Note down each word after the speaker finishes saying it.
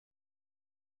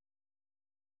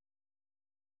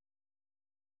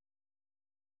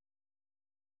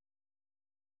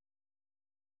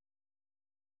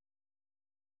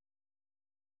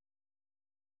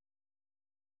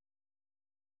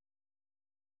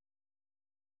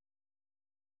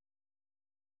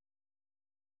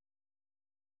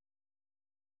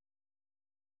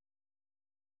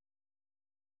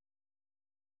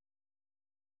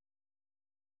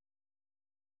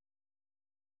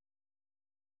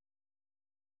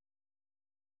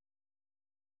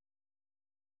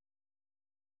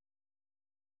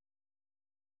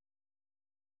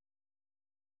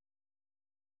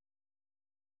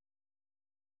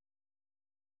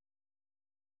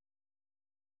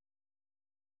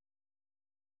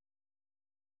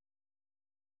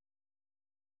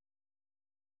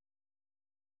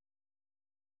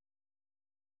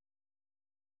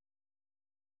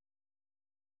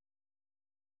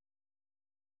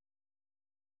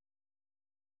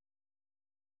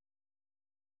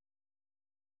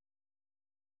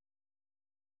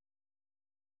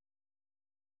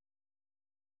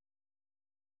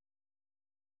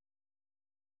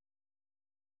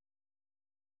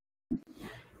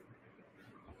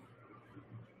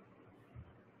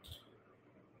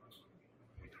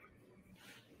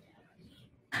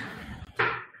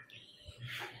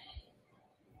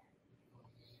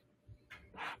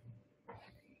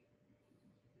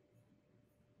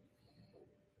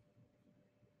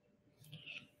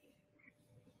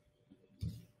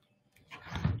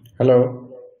Hello.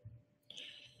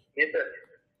 Yes, sir.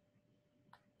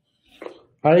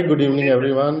 Hi, good Good evening, evening.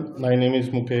 everyone. My name is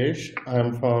Mukesh.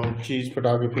 I'm from Cheese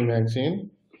Photography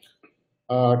Magazine.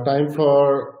 Time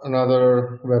for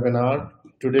another webinar.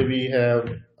 Today we have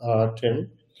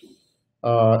Tim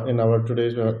in our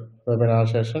today's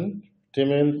webinar session.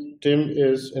 Tim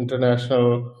is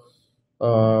international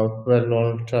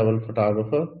well-known travel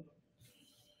photographer.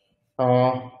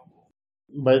 Uh,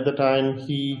 by the time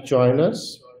he joins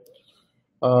us,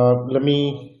 let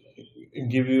me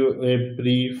give you a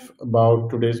brief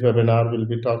about today's webinar. We'll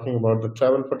be talking about the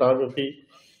travel photography,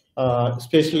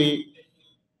 especially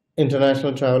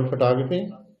international travel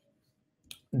photography.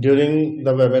 During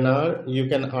the webinar, you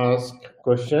can ask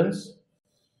questions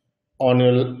on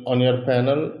your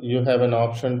panel. You have an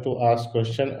option to ask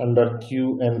question under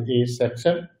Q&A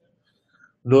section.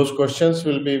 Those questions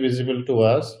will be visible to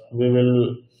us. We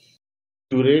will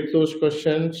curate those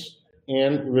questions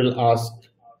and will ask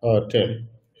Tim.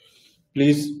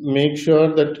 Please make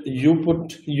sure that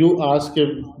you ask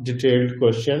a detailed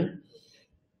question.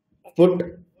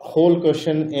 Put whole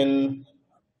question in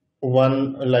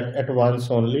one, like at once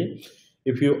only.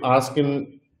 If you ask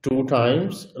in two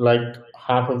times, like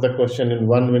half of the question in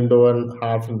one window and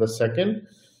half in the second,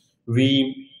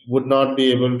 we would not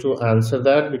be able to answer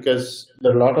that because a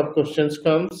lot of questions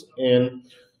comes and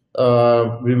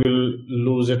we will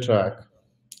lose a track.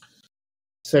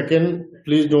 Second,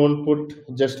 please don't put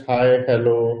just hi,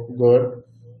 hello, good,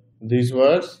 these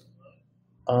words.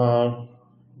 Uh,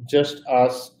 just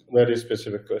ask very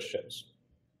specific questions.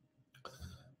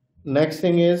 Next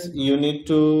thing is you need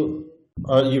to,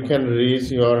 you can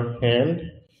raise your hand.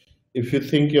 If you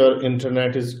think your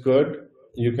internet is good,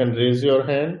 you can raise your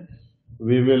hand.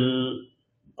 We will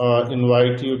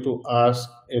invite you to ask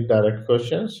a direct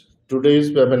questions.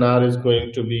 Today's webinar is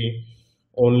going to be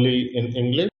only in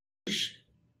English.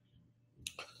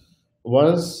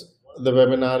 Once the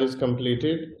webinar is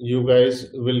completed, you guys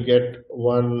will get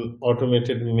one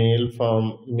automated mail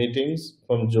from meetings,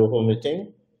 from Zoho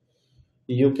meeting.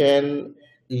 You can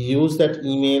use that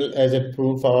email as a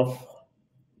proof of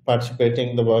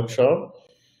participating in the workshop.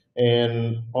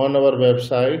 And on our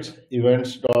website,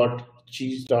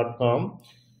 events.cheese.com,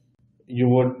 you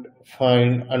would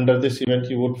find under this event,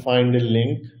 you would find a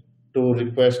link to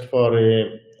request for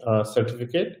a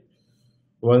certificate.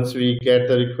 Once we get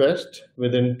the request,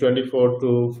 within 24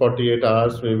 to 48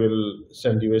 hours, we will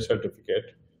send you a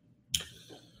certificate.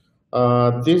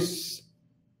 This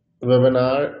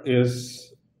webinar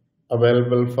is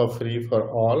available for free for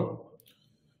all.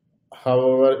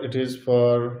 However, it is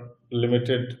for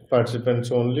limited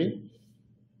participants only.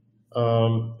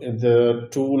 The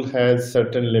tool has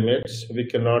certain limits. We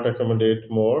cannot accommodate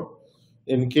more.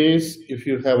 In case if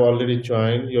you have already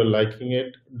joined, you're liking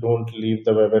it, don't leave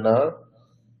the webinar.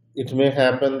 It may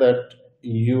happen that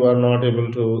you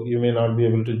may not be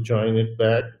able to join it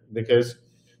back because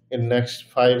in next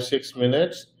 5-6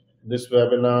 minutes, this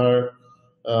webinar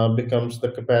becomes the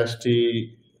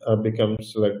capacity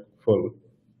becomes like full.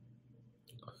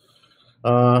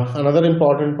 Another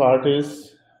important part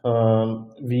is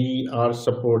we are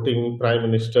supporting Prime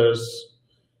Minister's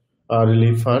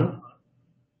Relief Fund.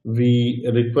 We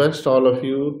request all of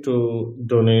you to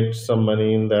donate some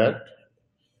money in that.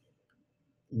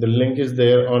 The link is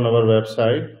there on our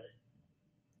website.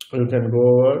 You can go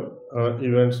over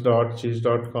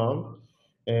events.cheese.com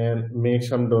and make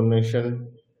some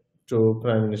donation to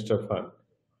Prime Minister Fund.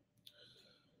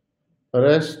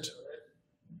 Rest,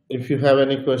 if you have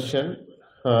any question,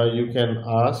 you can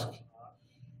ask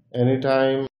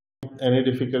anytime, any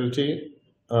difficulty,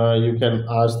 you can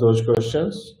ask those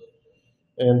questions.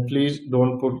 And please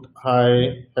don't put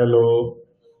hi, hello,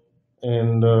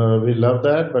 and we love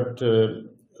that, but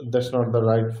that's not the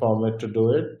right format to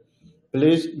do it.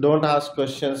 Please don't ask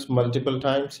questions multiple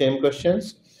times, same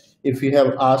questions. If you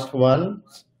have asked one,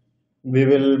 we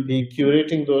will be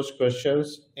curating those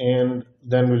questions and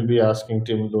then we'll be asking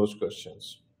Tim those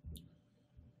questions.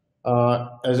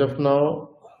 As of now,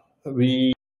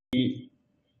 we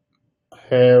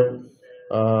have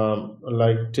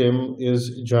like Tim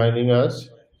is joining us.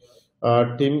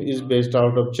 Tim is based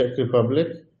out of Czech Republic.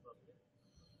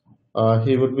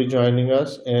 He would be joining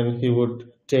us and he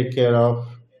would take care of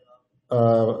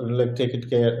like take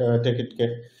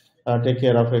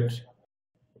care of it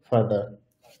further.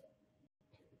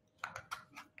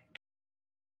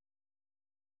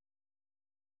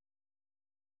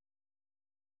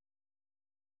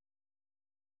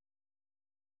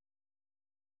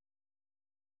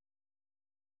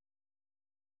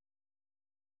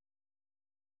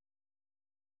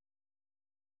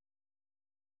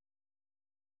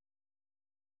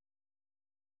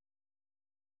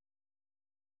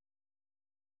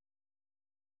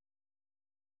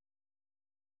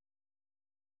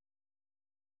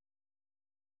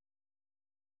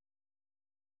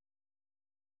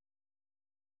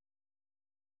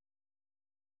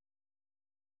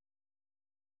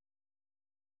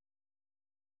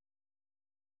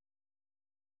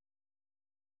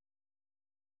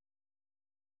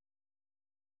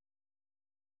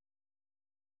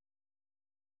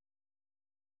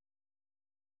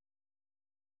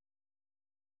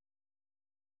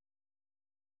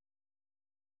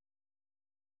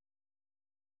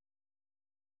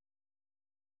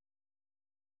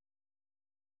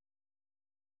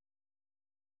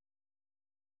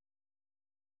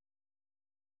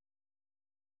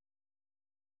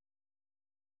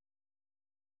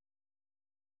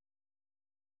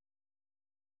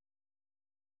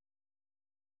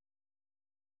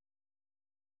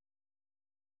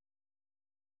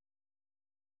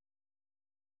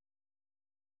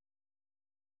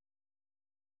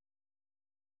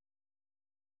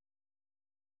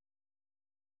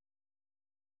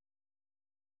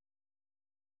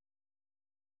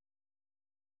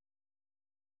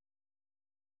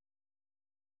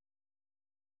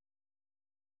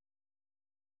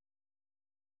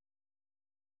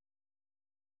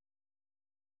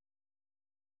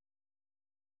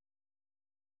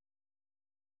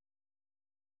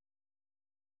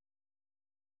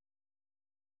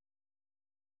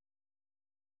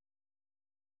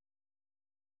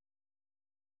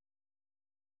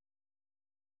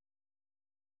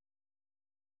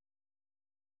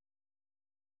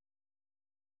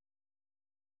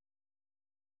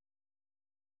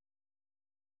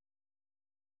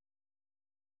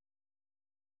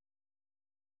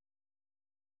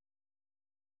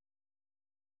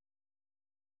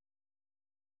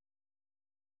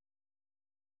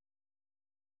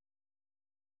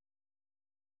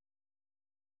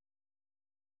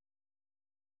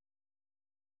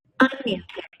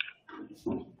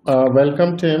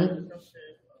 Welcome, Tim.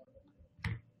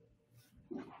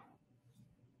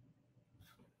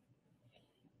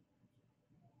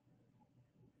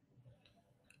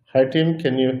 Hi, Tim.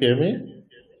 Can you hear me?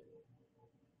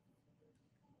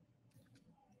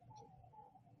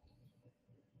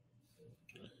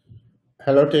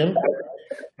 Hello, Tim.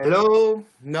 Hello,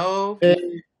 no,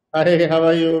 Hey, hi. How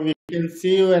are you? We can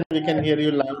see you and we can hear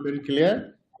you loud and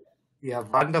clear. yeah,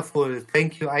 wonderful.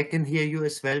 Thank you. I can hear you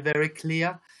as well, very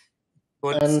clear.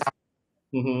 Good. And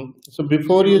so,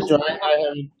 before you join, I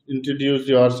have introduced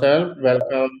yourself.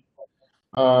 Welcome,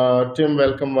 Tim.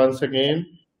 Welcome once again.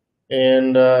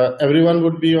 And everyone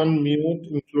would be on mute,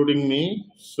 including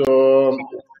me. So,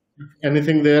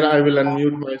 anything there, I will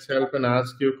unmute myself and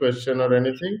ask you a question or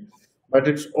anything. But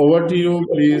it's over to you.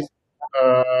 Please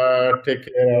take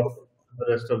care of the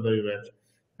rest of the event.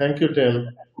 Thank you,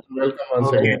 Tim. Welcome once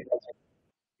Okay. again.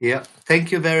 Yeah,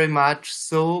 thank you very much.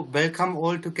 So, welcome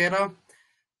all together.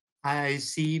 I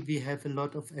see we have a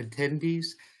lot of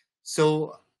attendees.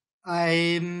 So,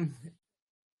 I'm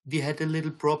we had a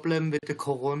little problem with the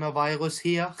coronavirus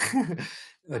here,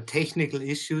 technical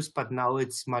issues, but now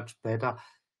it's much better.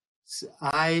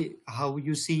 How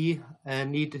you see,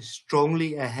 need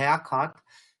strongly a haircut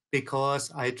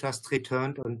because I just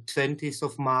returned on 20th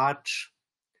of March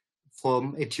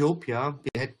from Ethiopia.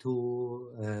 We had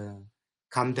to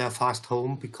come there fast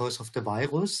home because of the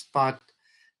virus, but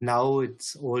now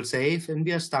it's all safe and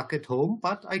we are stuck at home,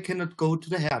 but I cannot go to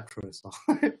the hairdresser.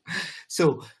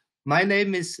 So my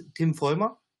name is Tim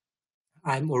Vollmer.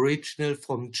 I'm original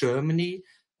from Germany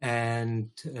and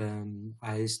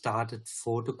I started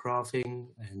photographing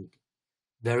and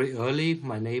very early.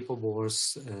 My neighbor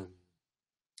was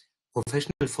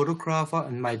professional photographer.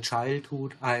 In my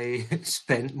childhood, I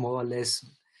spent more or less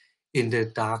in the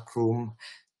dark room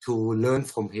to learn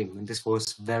from him, and this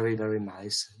was very, very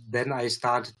nice. Then I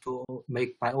started to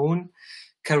make my own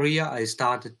career. I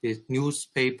started with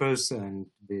newspapers and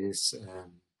with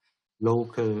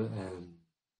local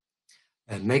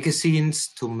magazines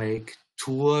to make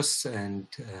tours and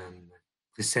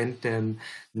present them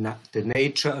the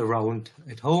nature around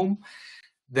at home.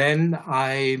 Then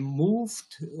I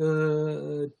moved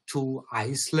to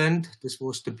Iceland. This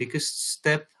was the biggest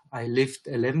step. I lived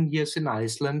 11 years in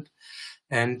Iceland,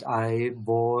 and I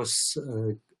was,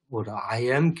 or I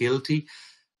am guilty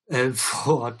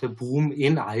for the boom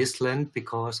in Iceland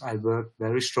because I worked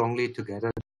very strongly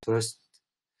together the first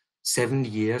 7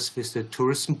 years with the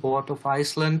tourism board of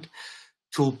Iceland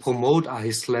to promote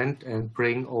Iceland and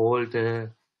bring all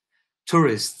the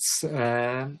tourists.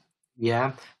 In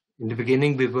the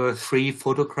beginning, we were 3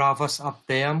 photographers up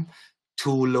there,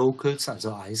 2 locals,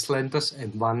 also Icelanders,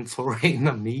 and 1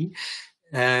 foreigner, me,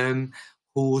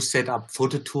 who set up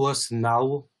photo tours.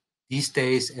 Now, these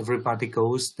days, everybody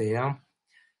goes there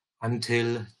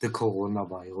until the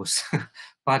coronavirus.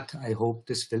 But I hope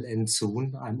this will end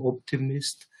soon. I'm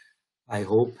optimist. I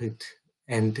hope it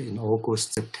end in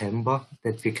August, September,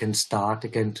 that we can start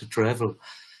again to travel.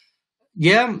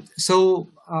 Yeah, so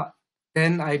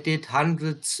then I did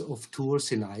hundreds of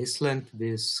tours in Iceland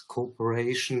with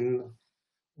cooperation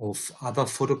of other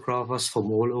photographers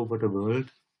from all over the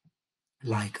world,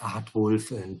 like Art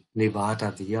Wolf and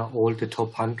Nevada Via, all the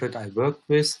top 100 I worked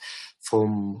with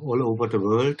from all over the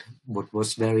world, what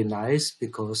was very nice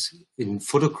because in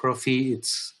photography,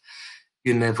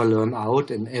 you never learn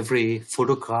out, and every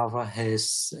photographer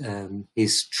has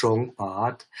his strong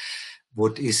part,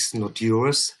 what is not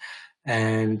yours.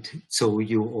 And so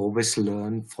you always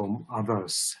learn from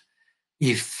others.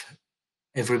 If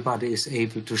everybody is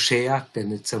able to share,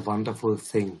 then it's a wonderful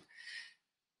thing.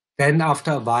 Then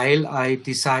after a while, I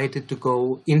decided to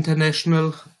go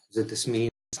international. So this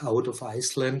means out of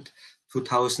Iceland.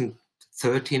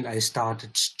 2013, I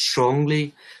started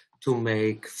strongly to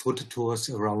make photo tours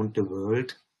around the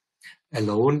world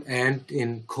alone and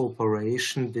in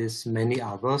cooperation with many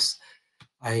others.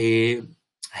 I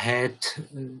had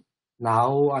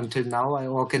until now, I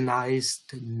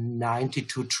organized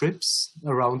 92 trips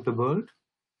around the world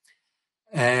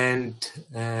and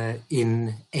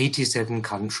in 87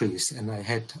 countries. And I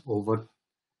had over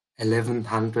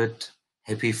 1,100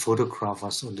 happy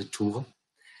photographers on the tour.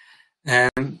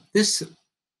 And this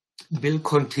will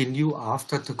continue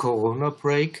after the Corona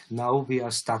break. Now we are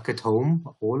stuck at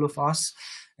home, all of us,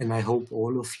 and I hope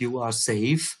all of you are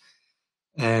safe.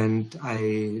 And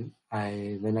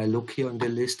when I look here on the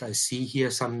list, I see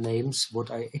here some names what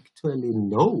I actually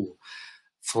know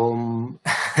from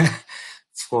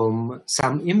from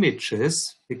some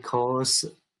images, because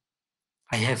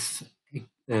I have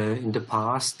in the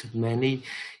past many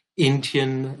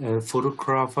Indian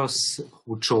photographers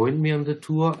who joined me on the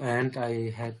tour, and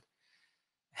I'm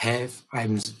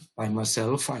by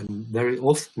myself. I'm very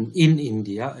often in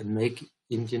India and make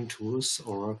Indian tours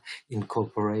or in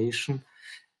cooperation.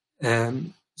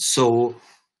 So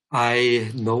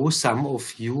I know some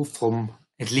of you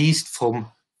at least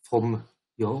from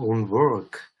your own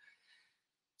work.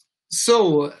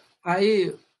 So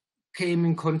I came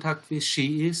in contact with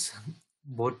She Is,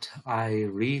 what I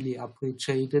really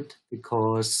appreciated,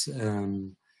 because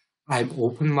I'm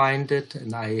open-minded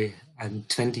and I'm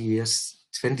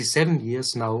 27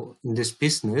 years now in this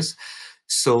business.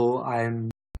 So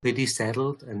I'm pretty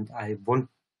settled and I want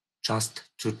just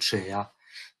to share.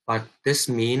 But this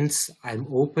means I'm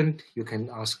open. You can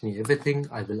ask me everything.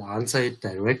 I will answer it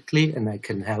directly and I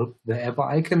can help wherever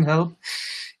I can help.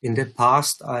 In the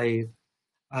past, I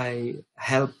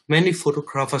helped many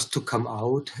photographers to come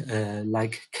out,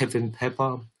 like Kevin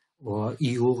Pepper or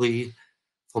Iuri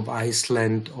from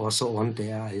Iceland or so on.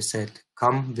 There I said,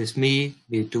 come with me,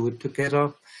 we do it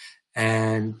together,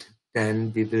 and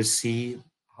then we will see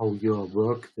how your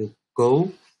work will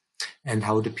go and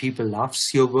how the people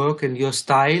loves your work and your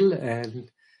style, and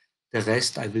the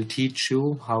rest I will teach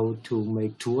you how to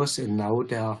make tours. And now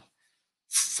there are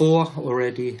 4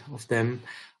 already of them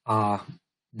are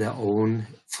their own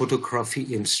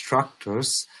photography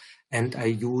instructors, and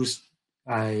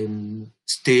I'm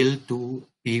still do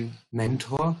be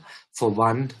mentor for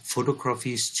one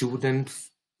photography student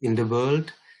in the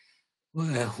world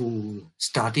who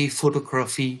study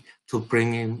photography to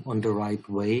bring him on the right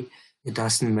way. It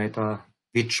doesn't matter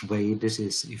which way this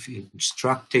is, if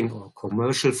instructing or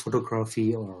commercial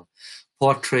photography or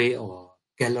portrait or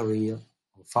gallery or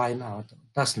fine art,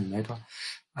 doesn't matter.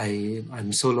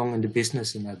 I'm so long in the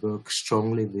business and I work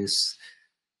strongly with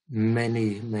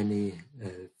many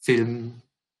film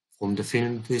from the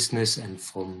film business and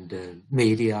from the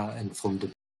media and from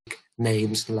the big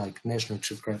names like National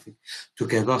Geographic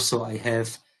together. So I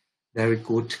have very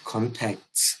good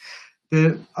contacts.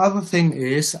 The other thing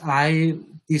is I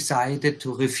decided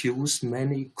to refuse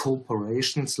many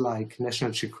corporations like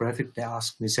National Geographic. They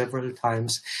asked me several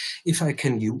times if I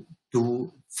can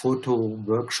do photo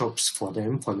workshops for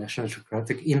them, for National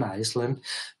Geographic in Iceland,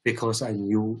 because I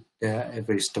knew their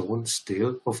every stone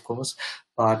still, of course.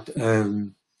 But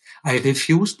I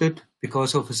refused it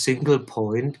because of a single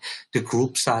point. The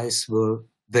group size were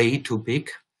way too big.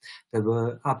 There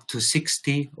were up to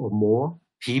 60 or more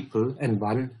people and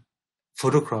one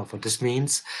photographer. This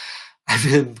means I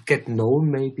will get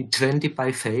known maybe 20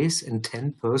 by face and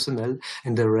 10 personnel,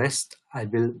 and the rest I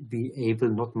will be able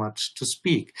not much to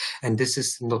speak. And this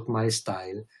is not my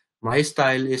style. My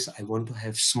style is I want to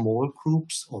have small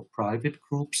groups or private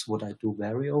groups, what I do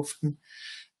very often,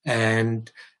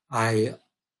 and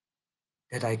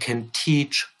that I can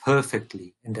teach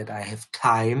perfectly and that I have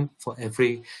time for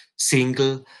every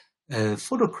single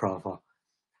photographer.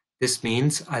 This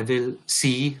means I will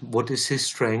see what is his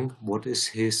strength, what is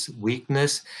his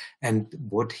weakness, and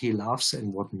what he loves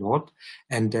and what not.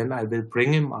 And then I will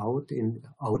bring him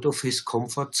out of his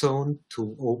comfort zone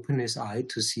to open his eye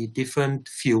to see different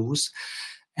views.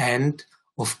 And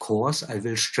of course, I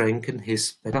will strengthen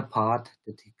his better part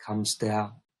that he comes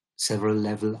there several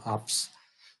level ups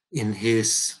in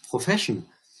his profession,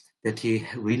 that he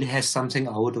really has something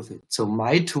out of it. So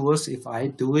my tours, if I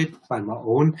do it by my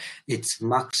own, it's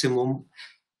maximum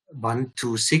 1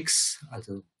 to 6.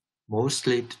 Also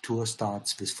mostly the tour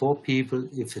starts with 4 people.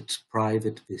 If it's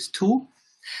private, with 2.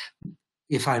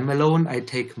 If I'm alone, I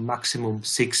take maximum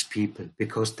 6 people,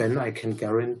 because then I can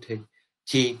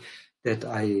guarantee that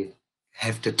I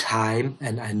have the time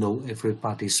and I know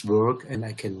everybody's work, and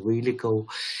I can really go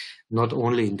not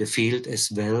only in the field as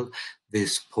well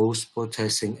with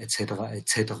post-processing,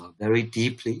 etc., very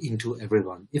deeply into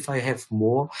everyone. If I have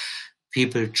more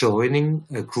people joining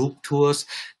group tours,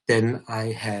 then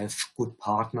I have good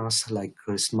partners like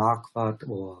Chris Marquardt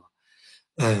or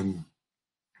um,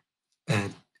 uh,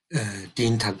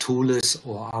 Dean Tatulis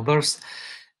or others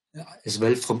as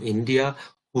well from India,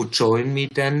 who join me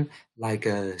then like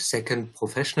a second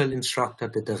professional instructor,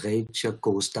 that the ratio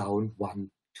goes down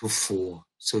 1 to 4.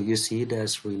 So you see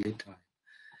there's really time.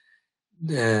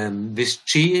 With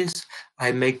GIS,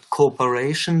 I make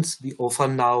cooperations. We offer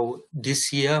now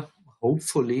this year,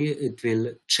 hopefully it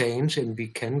will change and we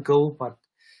can go, but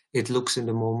it looks in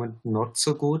the moment not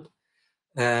so good,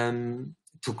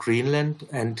 to Greenland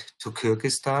and to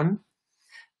Kyrgyzstan.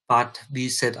 But we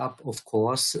set up, of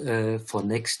course, for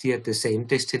next year the same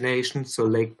destination, so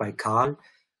Lake Baikal,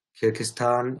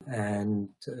 Kyrgyzstan, and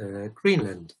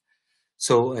Greenland.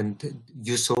 So, and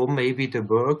you saw maybe the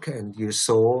work, and you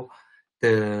saw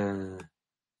the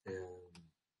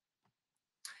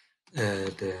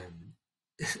the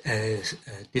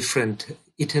different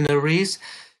itineraries.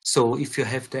 So if you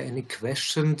have there any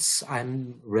questions,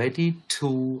 I'm ready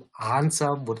to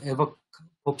answer whatever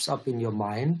pops up in your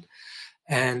mind,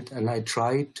 and I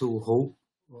try to hope,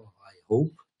 or I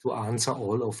hope to answer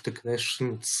all of the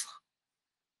questions.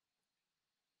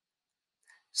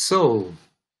 So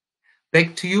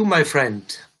back to you, my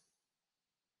friend.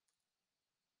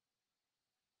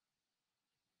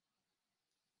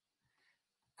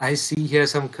 I see here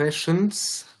some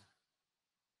questions.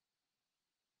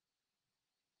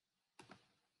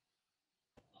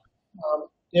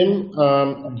 Tim,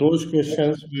 those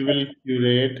questions we will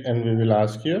curate and we will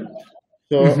ask you.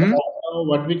 So Mm-hmm.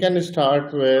 what we can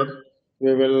start with,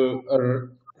 we will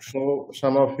show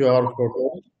some of your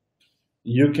photos.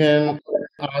 You can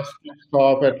ask to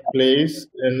stop at place,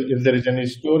 and if there is any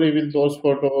story with those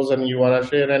photos and you want to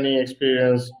share any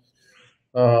experience,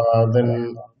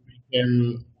 then we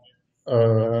can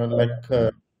and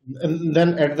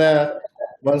then at the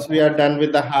once we are done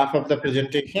with the half of the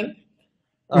presentation,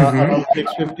 Mm-hmm. around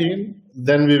 6:15,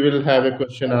 then we will have a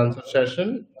question answer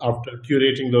session after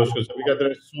curating those questions, because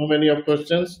there are so many of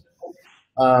questions,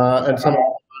 and some of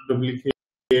them are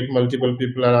duplicate, multiple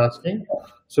people are asking,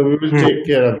 so we will take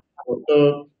care of it.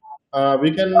 So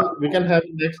we can have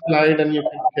next slide and you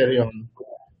can carry on.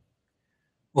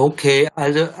 Okay,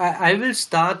 also I will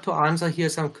start to answer here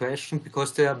some questions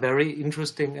because they are very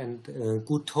interesting and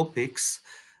good topics.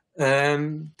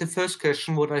 The first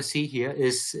question, what I see here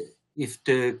is if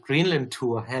the Greenland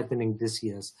tour happening this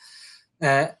year.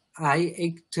 I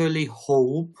actually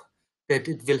hope that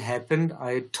it will happen.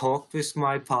 I talked with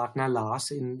my partner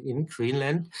Lars in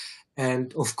Greenland,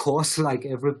 and of course, like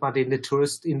everybody in the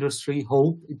tourist industry,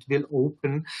 hope it will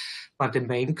open. But the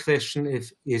main question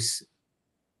is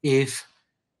if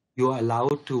you're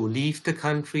allowed to leave the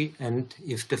country and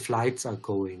if the flights are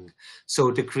going.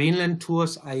 So the Greenland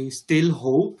tours, I still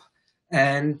hope,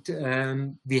 and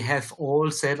we have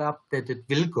all set up that it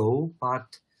will go,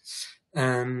 but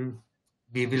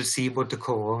we will see what the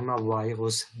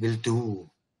coronavirus will do.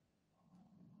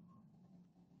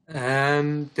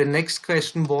 The next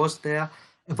question was there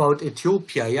about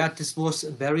Ethiopia. Yeah, this was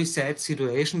a very sad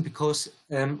situation because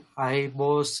I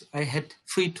had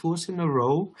 3 tours in a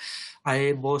row.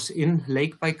 I was in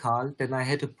Lake Baikal, then I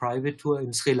had a private tour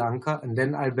in Sri Lanka, and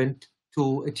then I went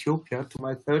to Ethiopia to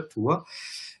my 3rd tour.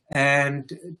 And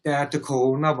there the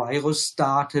coronavirus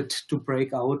started to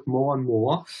break out more and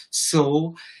more.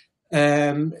 So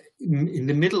in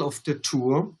the middle of the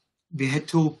tour, we had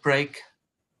to break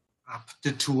up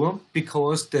the tour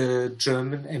because the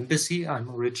German embassy, I'm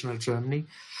original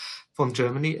from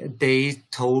Germany, they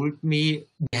told me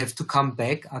we have to come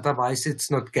back, otherwise it's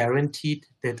not guaranteed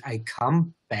that I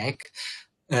come back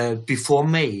before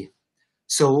May.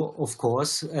 So of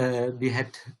course we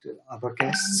had other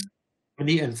guests from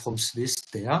Germany and from Swiss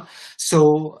there.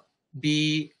 So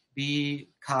we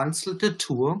cancelled the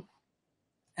tour,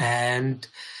 and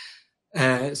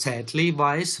sadly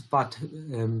wise, but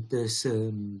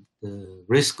the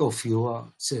risk of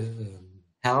your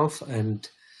health and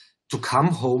to come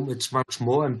home, it's much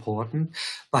more important.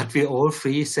 But we all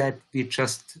 3 said we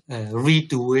just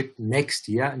redo it next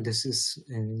year, and this is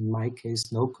in my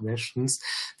case no questions,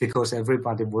 because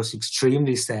everybody was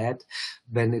extremely sad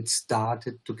when it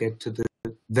started to get to the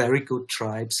very good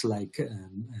tribes like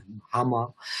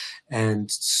Hama and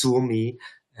Suomi.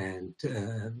 And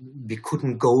we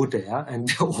couldn't go there,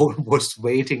 and we all was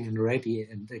waiting and ready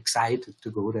and excited to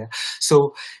go there.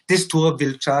 So this tour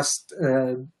will just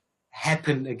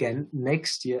happen again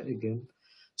next year again.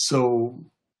 So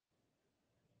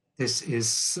this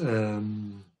is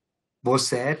was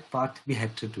sad, but we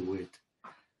had to do it.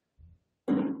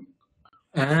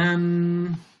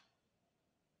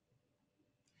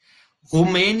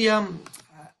 Romania.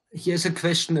 Here's a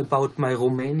question about my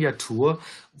Romania tour.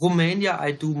 Romania,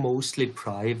 I do mostly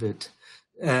private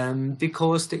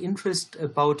because the interest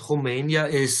about Romania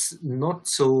is not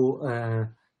so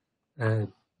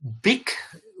big,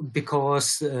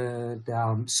 because there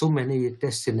are so many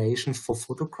destinations for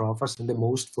photographers, and the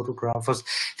most photographers,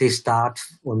 they start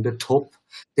on the top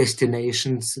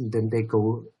destinations and then they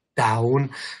go down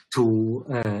to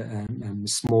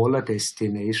smaller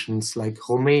destinations like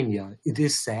Romania. It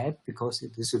is sad because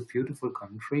it is a beautiful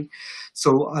country.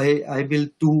 So I will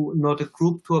do not a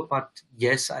group tour, but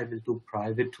yes, I will do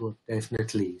private tour,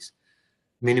 definitely.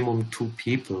 Minimum 2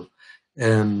 people.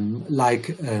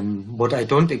 What I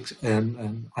don't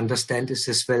understand is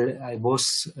as well, I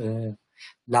was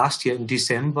last year in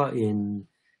December in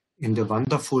the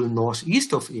wonderful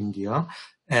northeast of India,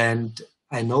 and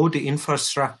I know the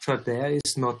infrastructure there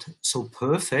is not so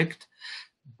perfect,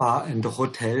 bar and the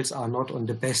hotels are not on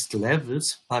the best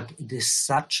levels, but it is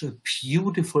such a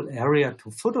beautiful area to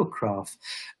photograph.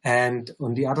 And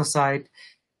on the other side,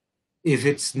 if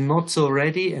it's not so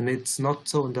ready and it's not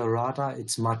so on the radar,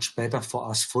 it's much better for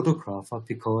us photographer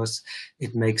because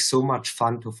it makes so much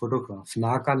fun to photograph.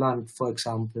 Nagaland, for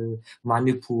example,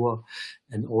 Manipur,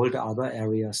 and all the other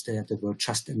areas there, they were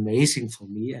just amazing for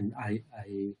me, and I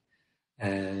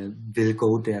will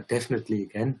go there definitely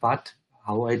again. But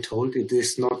how I told, it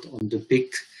is not on the big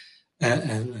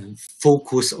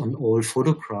focus on all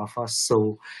photographers,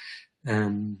 so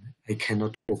I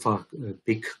cannot offer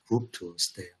big group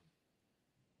tours there.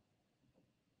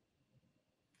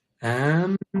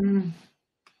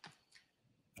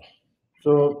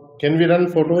 So can we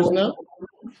run photos now?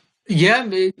 Yeah,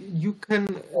 you can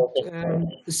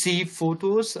see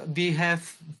photos. We have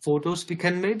photos. We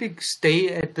can maybe stay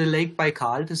at the Lake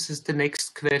Baikal. This is the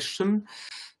next question.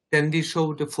 Then we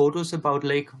show the photos about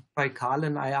Lake Baikal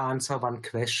and I answer one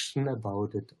question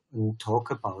about it and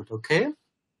talk about, okay?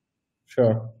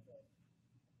 Sure.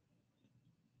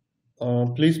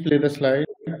 Please play the slide,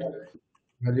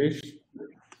 Rajesh.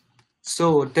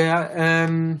 So there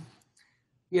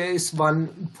is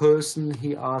one person,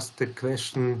 he asked the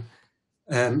question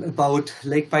about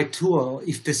Lake Baikal,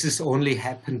 if this has only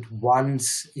happened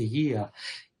once a year.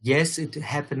 Yes, it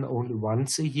happened only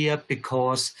once a year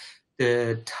because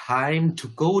the time to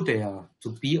go there, to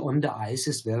be on the ice,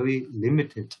 is very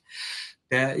limited.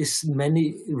 There is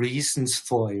many reasons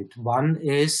for it. One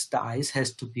is the ice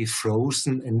has to be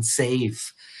frozen and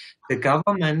safe. The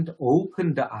government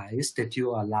opened the ice that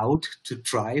you are allowed to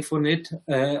drive on it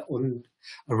on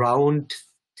around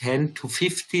 10 to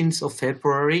 15th of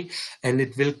February, and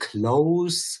it will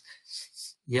close,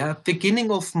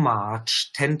 beginning of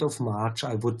March, 10th of March,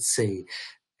 I would say.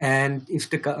 And if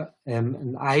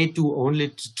and I do only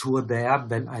the tour there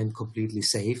when I'm completely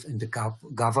safe and the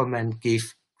government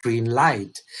give green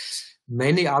light.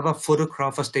 Many other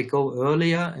photographers, they go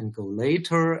earlier and go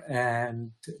later,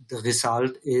 and the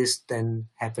result is then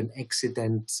happen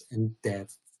accidents and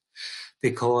death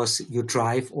because you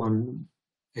drive on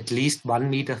at least 1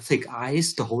 meter thick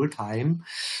ice the whole time,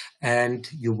 and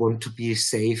you want to be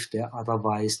safe there,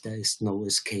 otherwise there is no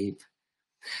escape.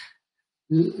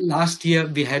 Last year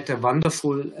we had a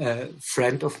wonderful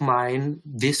friend of mine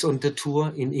with on the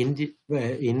tour in India,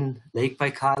 in Lake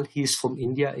Baikal. He's from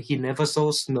India. He never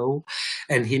saw snow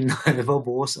and he never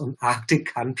was on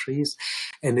Arctic countries,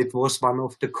 and it was one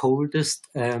of the coldest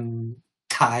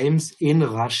times in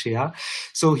Russia.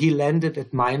 So he landed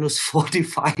at minus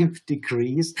 45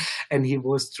 degrees and he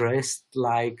was dressed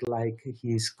like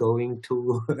he's going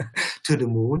to to the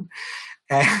moon,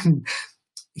 and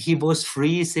he was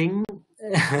freezing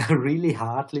really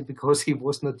hardly because he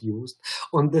was not used.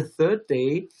 On the third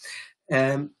day,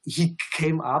 he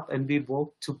came up and we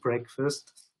walked to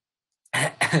breakfast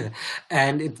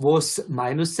and it was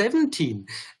minus 17.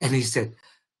 And he said,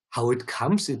 how it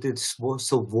comes, it was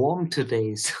so warm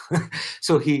today.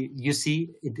 So you see,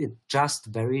 it just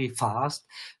very fast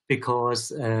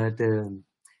because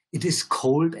it is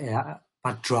cold air,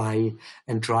 but dry,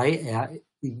 and dry air,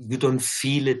 you don't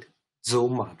feel it so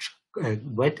much.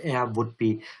 Wet air would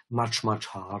be much, much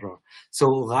harder.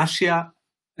 So Russia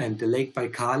and the Lake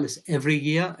Baikal is every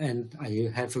year, and I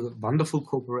have a wonderful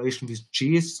cooperation with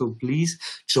GIS, so please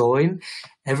join.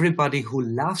 Everybody who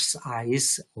loves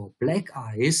ice or black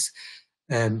ice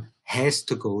has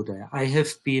to go there. I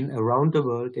have been around the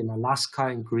world, in Alaska,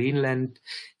 in Greenland,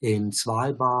 in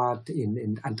Svalbard,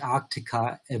 in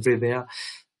Antarctica, everywhere.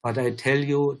 But I tell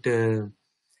you,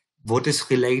 what is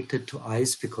related to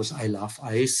ice, because I love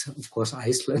ice, of course,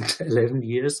 Iceland, 11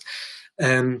 years.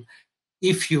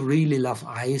 If you really love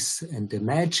ice and the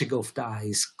magic of the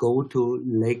ice, go to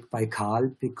Lake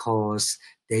Baikal, because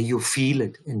there you feel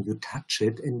it and you touch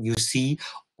it and you see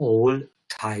all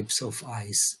types of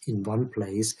ice in one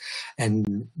place.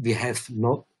 And we have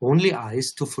not only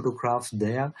ice to photograph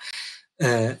there,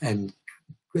 and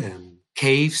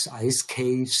caves, ice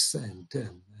caves, and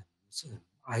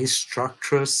ice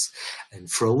structures and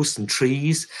frozen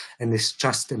trees, and it's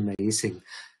just amazing.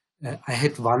 I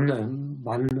had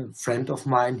one friend of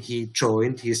mine, he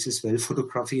joined, he's as well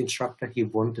photography instructor, he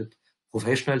wanted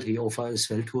professional, he offers as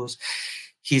well tours.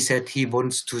 He said he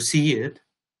wants to see it,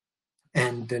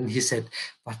 and then he said,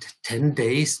 but 10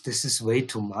 days, this is way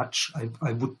too much,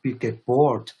 I would get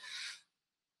bored.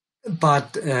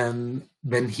 But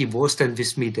when he was then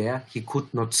with me there, he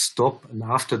could not stop. And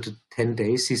after the 10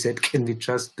 days, he said, can we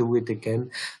just do it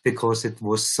again? Because it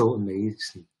was so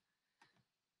amazing.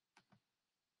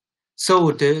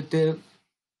 So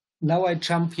now I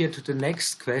jump here to the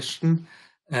next question.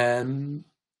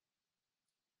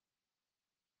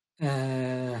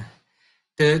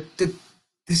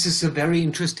 This is a very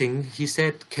interesting. He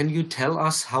said, "Can you tell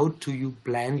us how do you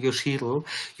plan your schedule?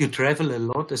 You travel a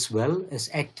lot as well as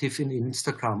active in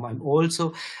Instagram. I'm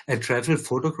also a travel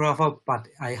photographer, but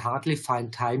I hardly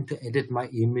find time to edit my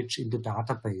image in the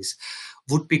database.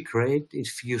 Would be great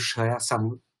if you share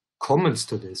some comments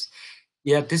to this."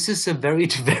 Yeah, this is a very,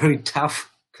 very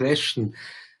tough question.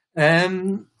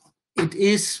 It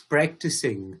is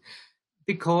practicing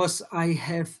because I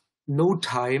have no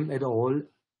time at all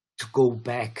to go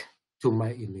back to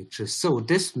my images. So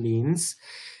this means,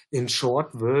 in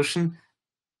short version,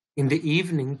 in the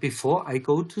evening before I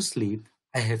go to sleep,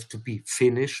 I have to be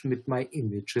finished with my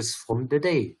images from the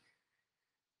day.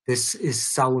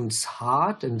 Sounds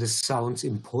hard and this sounds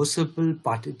impossible,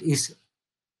 but it is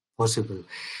possible.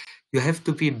 You have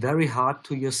to be very hard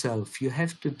to yourself. You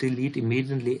have to delete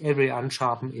immediately every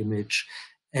unsharpened image,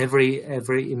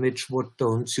 every image what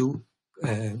don't suit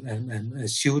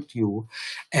you,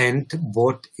 and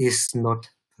what is not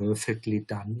perfectly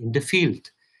done in the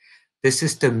field. This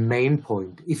is the main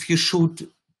point. If you shoot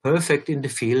perfect in the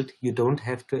field, you don't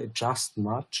have to adjust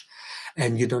much,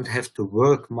 and you don't have to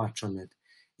work much on it.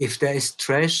 If there is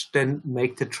trash, then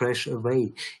make the trash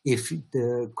away. If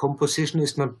the composition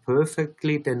is not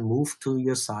perfectly, then move to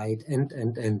your side.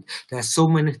 And there's so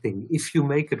many things. If you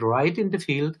make it right in the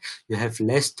field, you have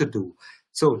less to do.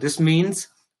 So this means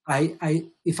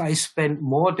if I spend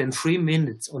more than 3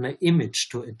 minutes on an image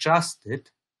to adjust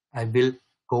it, I will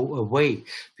go away,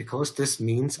 because this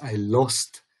means I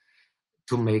lost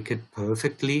to make it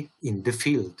perfectly in the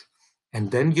field.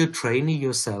 And then you're training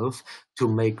yourself to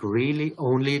make really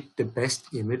only the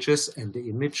best images, and the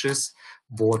images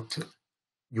what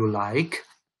you like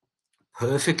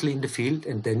perfectly in the field,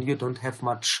 and then you don't have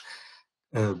much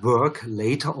work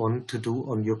later on to do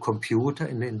on your computer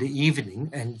and in the evening,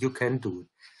 and you can do it.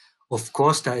 Of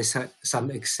course, there is some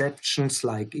exceptions,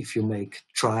 like if you make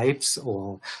tribes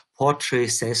or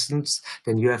portrait sessions,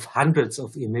 then you have hundreds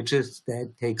of images.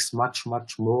 That takes much,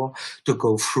 much more to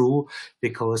go through,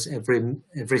 because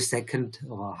every second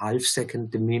or half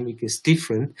second the mimic is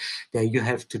different. There you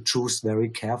have to choose very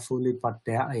carefully, but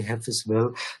there I have as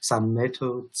well some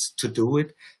methods to do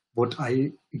it, what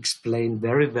I explain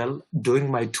very well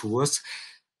during my tours.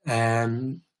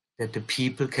 That the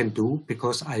people can do,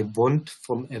 because I want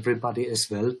from everybody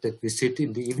as well that we sit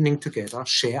in the evening together,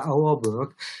 share our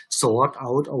work, sort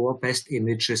out our best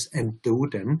images and do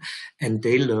them. And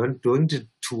they learn during the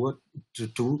tour to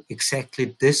do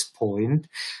exactly this point,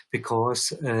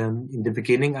 because in the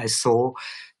beginning I saw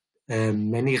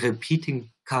many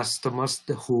repeating customers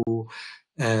who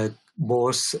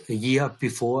was a year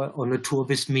before on a tour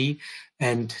with me,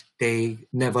 and they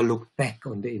never looked back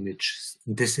on the image.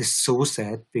 This is so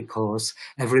sad, because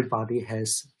everybody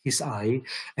has his eye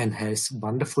and has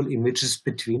wonderful images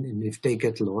between, and if they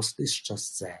get lost, it's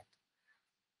just sad.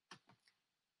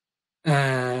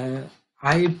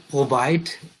 I provide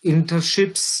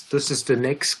internships. This is the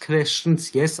next question.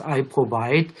 Yes, I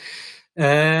provide.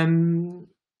 I'm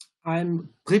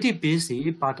pretty busy,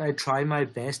 but I try my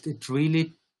best. It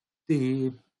really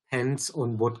depends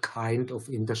on what kind of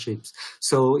internships.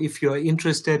 So if you're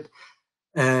interested,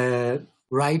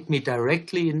 write me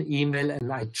directly an email,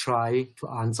 and I try to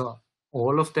answer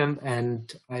all of them,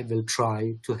 and I will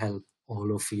try to help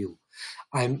all of you.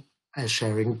 I'm a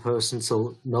sharing person,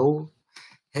 so no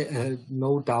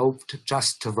doubt,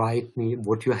 just write me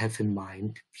what you have in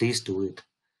mind. Please do it.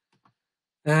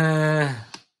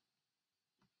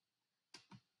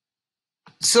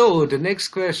 So the next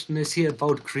question is here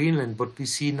about Greenland, what we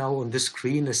see now on the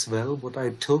screen as well, what I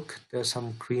took. There's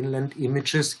some Greenland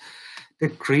images. The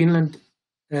Greenland,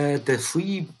 the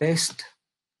 3 best,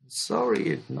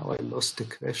 sorry, now I lost the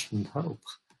question. Help.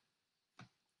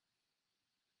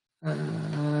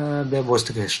 Where was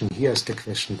the question? Here's the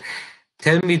question.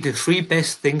 Tell me the 3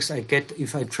 best things I get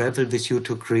if I travel with you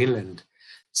to Greenland.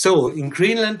 So in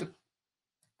Greenland,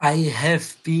 I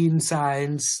have been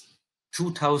since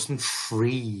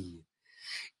 2003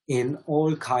 in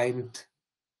all kind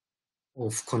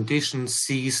of conditions,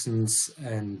 seasons,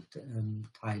 and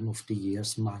time of the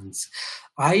years, months.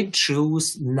 I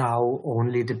choose now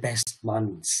only the best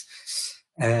months.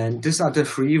 And these are the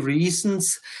 3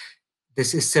 reasons.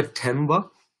 This is September.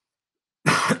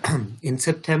 In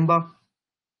September,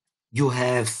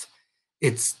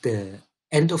 it's the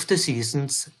end of the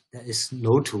seasons. There is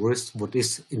no tourists, what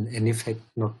is in effect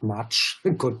not much,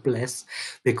 God bless,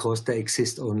 because there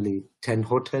exist only 10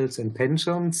 hotels and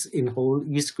pensions in whole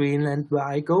East Greenland where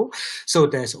I go. So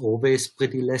there's always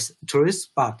pretty less tourists,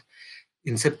 but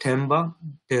in September,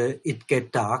 it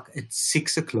get dark at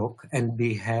 6 o'clock, and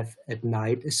we have at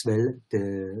night as well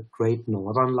the Great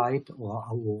Northern Light or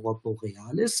Aurora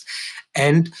Borealis,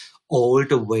 and all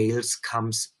the whales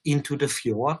comes into the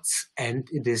fjords, and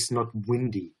it is not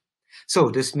windy. So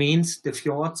this means the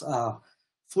fjords are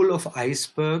full of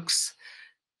icebergs.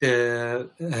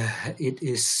 It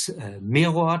is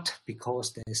mirrored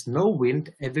because there is no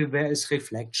wind. Everywhere is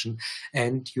reflection,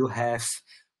 and you have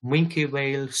minke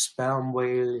whales, sperm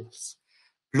whales,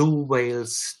 blue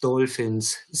whales,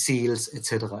 dolphins, seals,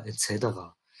 etc.,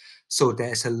 etc. So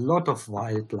there's a lot of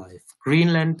wildlife.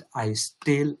 Greenland, I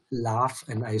still love,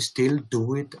 and I still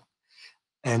do it.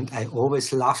 And I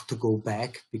always love to go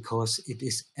back because it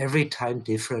is every time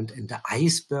different. And the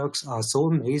icebergs are so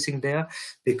amazing there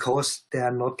because they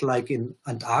are not like in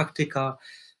Antarctica,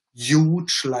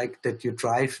 huge, like that you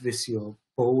drive with your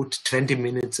boat 20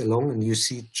 minutes along and you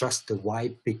see just the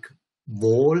white big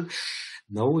wall.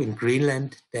 No, in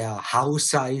Greenland, there are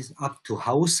house size up to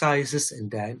house sizes,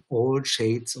 and they're in all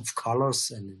shades of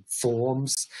colors and in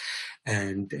forms.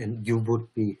 And you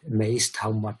would be amazed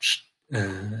how much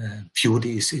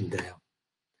beauty is in there.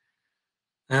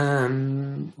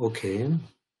 Okay.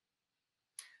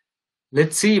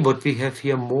 Let's see what we have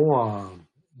here more.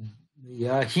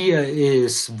 Yeah, here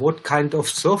is what kind of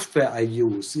software I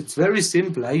use. It's very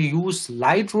simple. I use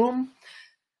Lightroom.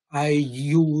 I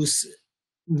use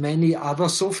many other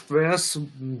softwares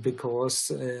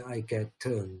because I get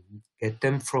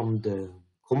them from the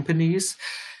companies.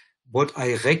 What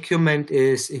I recommend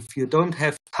is, if you don't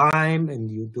have time and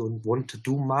you don't want to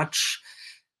do much,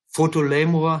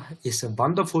 Photolemur is a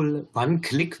wonderful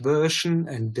one-click version,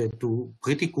 and they do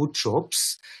pretty good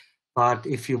jobs. But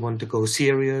if you want to go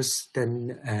serious,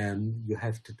 then you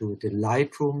have to do it in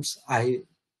Lightrooms. I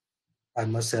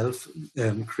myself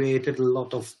created a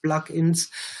lot of plugins,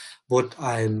 what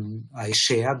I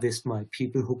share with my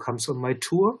people who comes on my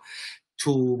tour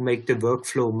to make the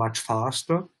workflow much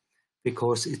faster,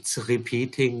 because it's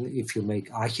repeating. If you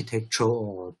make architecture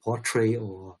or portrait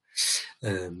or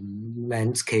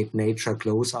landscape, nature,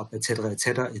 close-up,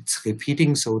 etc., it's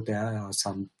repeating. So there are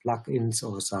some plugins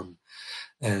or some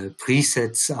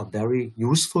presets are very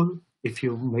useful if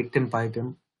you make them by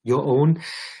your own.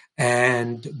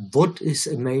 And what is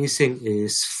amazing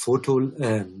is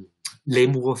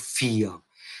Lemur 4.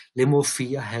 Lemur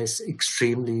 4 has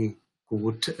extremely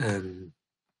good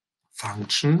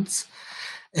functions.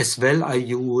 As well, I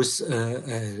use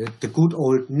the good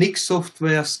old Nix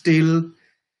software still,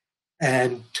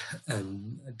 and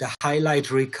the highlight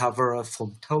recoverer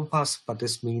from Topaz, but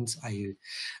this means I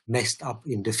messed up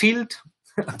in the field,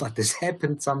 but this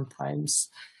happens sometimes.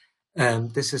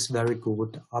 This is very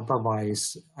good.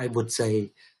 Otherwise, I would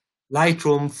say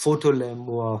Lightroom,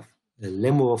 Photolemur,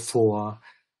 Lemur 4,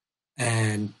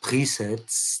 and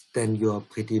presets, then you're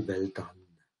pretty well done.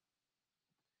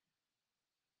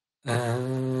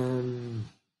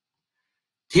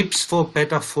 Tips for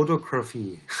better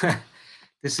photography.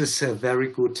 This is a very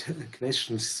good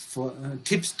question. For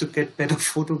tips to get better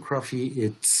photography,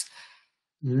 it's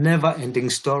never-ending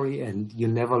story, and you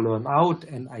never learn out.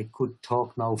 And I could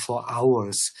talk now for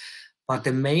hours. But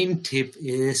the main tip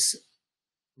is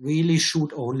really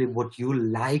shoot only what you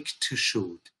like to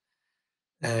shoot,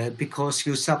 because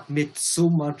you submit so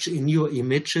much in your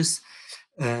images,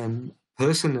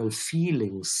 personal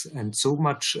feelings, and so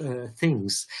much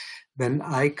things. When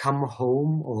I come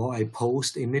home or I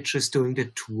post images during the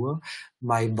tour,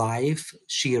 my wife,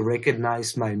 she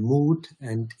recognized my mood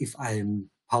and if I'm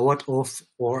powered off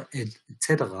or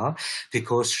etc.,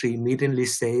 because she immediately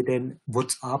say then,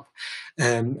 what's up?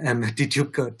 Did you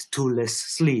get too less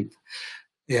sleep?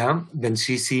 Yeah, when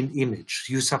she seen image,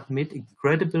 you submit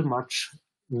incredible much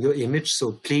in your image,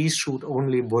 so please shoot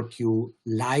only what you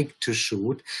like to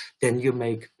shoot, then you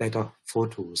make better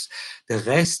photos. The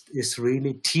rest is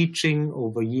really teaching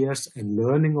over years and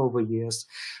learning over years.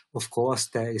 Of course,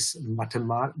 there is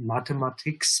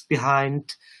mathematics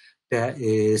behind, there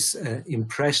is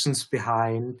impressions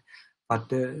behind, but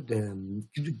the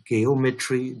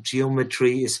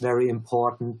geometry is very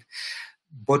important.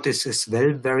 What is as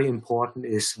well very important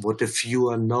is what the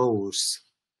viewer knows.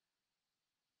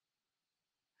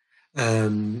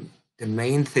 The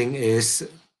main thing is,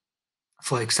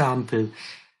 for example,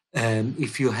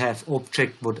 if you have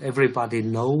object what everybody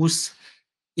knows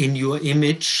in your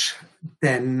image,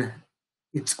 then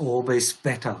it's always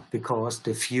better, because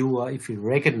the viewer, if you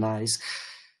recognize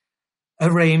a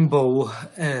rainbow,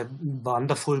 a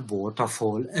wonderful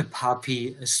waterfall, a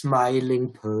puppy, a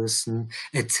smiling person,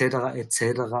 etc.,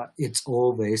 it's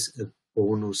always a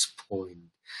bonus point.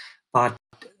 But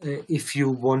if you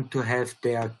want to have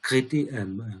their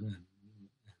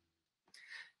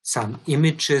some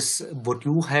images, what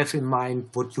you have in mind,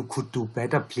 what you could do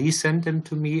better, please send them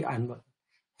to me. I'm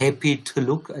happy to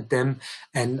look at them,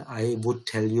 and I would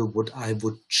tell you what I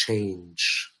would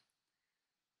change.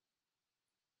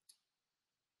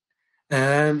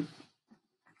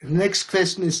 Next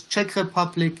question is Czech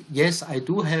Republic. Yes, I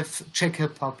do have Czech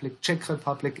Republic. Czech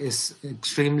Republic is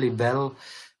extremely well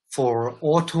for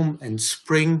autumn and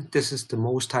spring. This is the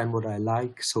most time what I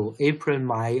like. So April,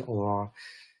 May, or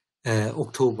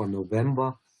October,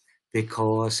 November,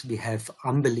 because we have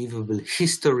unbelievable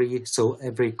history. So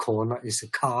every corner is a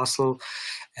castle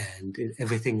and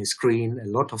everything is green, a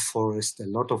lot of forest, a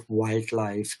lot of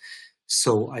wildlife.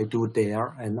 So I do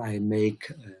there, and I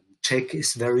make Czech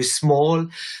is very small,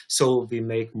 so we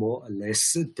make more or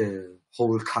less the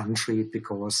whole country,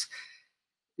 because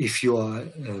if you are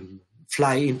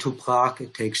fly into Prague,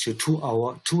 it takes you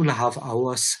 2.5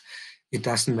 hours. It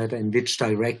doesn't matter in which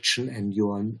direction, and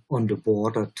you're on the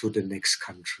border to the next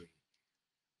country.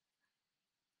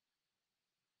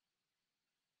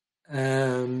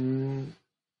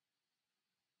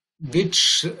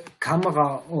 Which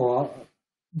camera or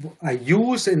I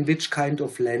use and which kind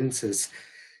of lenses?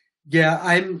 Yeah,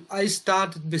 I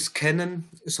started with Canon,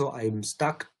 so I'm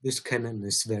stuck with Canon.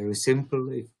 It's very simple.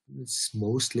 It's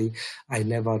mostly, I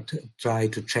never try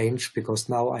to change, because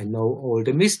now I know all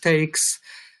the mistakes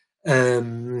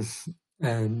from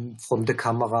the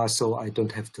camera, so I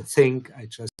don't have to think, I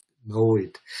just know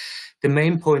it. The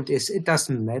main point is it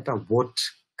doesn't matter what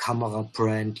camera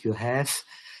brand you have.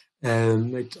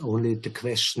 It's only the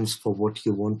questions for what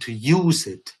you want to use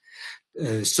it.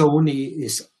 Sony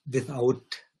is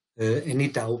without any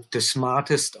doubt the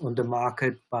smartest on the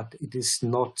market, but it is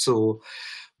not so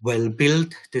well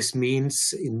built. This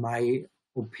means, in my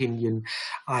opinion,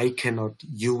 I cannot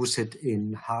use it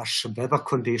in harsh weather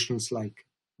conditions like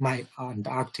my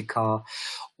Antarctica,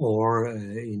 or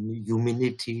in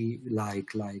humidity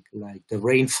like the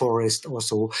rainforest.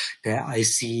 Also, there I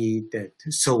see that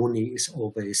Sony is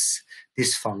always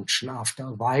dysfunction after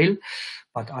a while,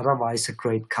 but otherwise a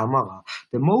great camera.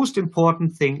 The most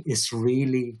important thing is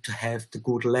really to have the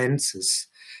good lenses,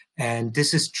 and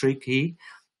this is tricky.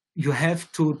 You have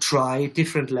to try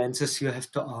different lenses. You have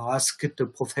to ask the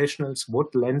professionals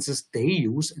what lenses they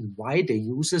use and why they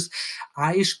use it.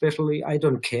 I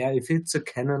don't care if it's a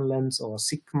Canon lens or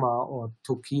Sigma or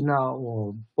Tokina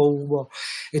or Bower.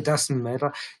 It doesn't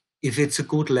matter. If it's a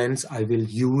good lens, I will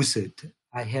use it.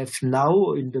 I have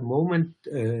now, in the moment,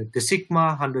 the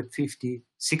Sigma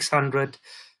 150-600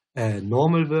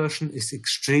 normal version is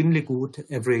extremely good.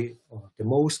 The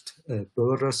most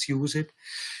birders use it.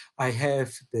 I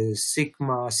have the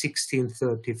Sigma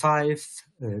 1635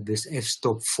 with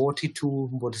f-stop 42.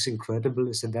 What is incredible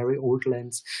is a very old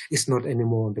lens. It's not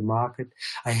anymore on the market.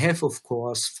 I have, of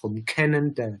course, from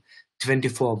Canon the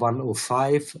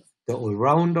 24-105, the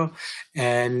all-rounder,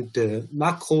 and the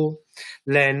macro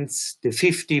lens, the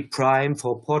 50 prime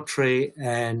for portrait,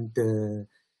 and the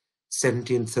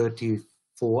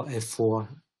 1734 f4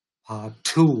 part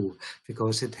 2,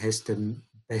 because it has the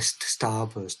best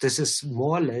starburst. This is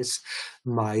more or less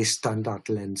my standard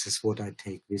lenses, what I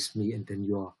take with me, and then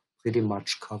you pretty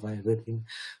much cover everything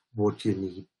what you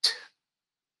need.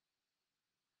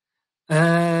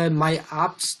 My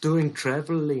apps during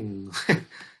traveling.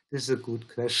 This is a good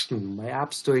question. My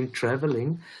apps during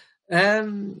traveling.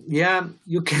 Yeah,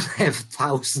 you can have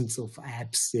thousands of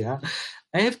apps. Yeah,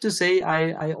 I have to say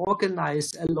I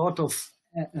organize a lot of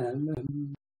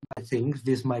I think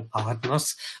with my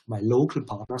partners, my local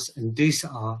partners, and these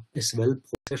are as well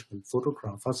professional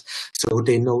photographers, so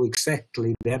they know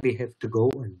exactly where we have to go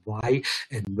and why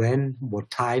and when, what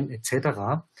time,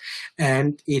 etc.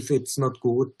 And if it's not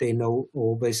good, they know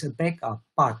always a backup.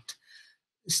 But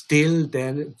still,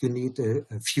 then you need a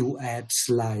few apps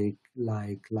like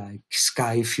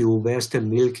Skyview, where's the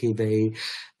Milky Way,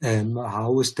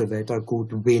 how is the weather,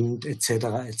 good wind,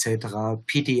 etc., etc.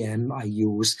 PDM I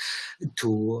use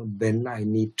to when I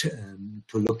need to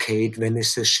locate when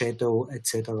is the shadow,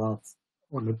 etc.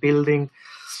 on a building,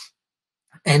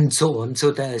 and so on.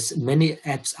 So there's many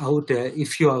apps out there.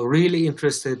 If you are really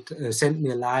interested, send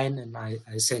me a line, and I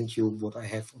send you what I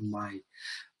have on my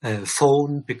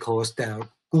phone, because there are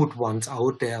good ones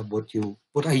out there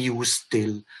what I use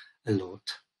still a lot.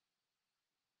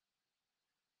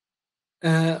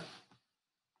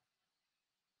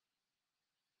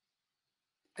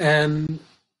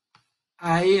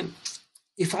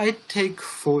 If I take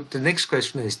for the next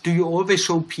question is, do you always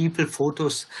show people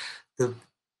the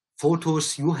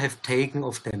photos you have taken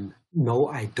of them? No,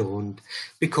 I don't,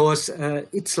 because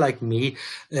it's like me.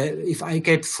 If I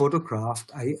get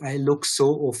photographed, I look so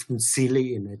often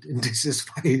silly in it, and this is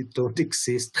why it don't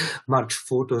exist much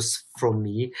photos from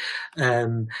me.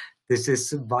 Um, this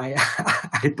is why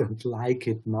I don't like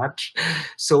it much.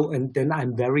 So, and then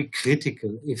I'm very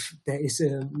critical. If there is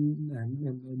a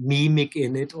mimic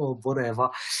in it or whatever,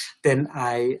 then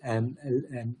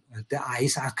the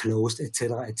eyes are closed,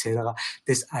 etc., etc.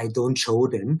 This I don't show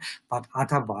them. But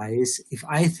otherwise, if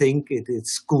I think it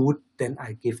is good, then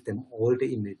I give them all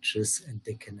the images and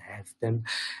they can have them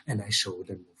and I show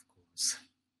them, of course.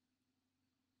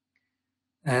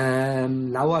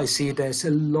 Now I see there's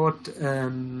a lot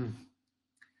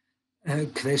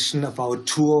question about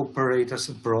tour operators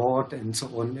abroad and so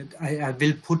on. I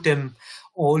will put them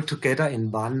all together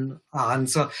in one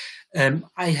answer.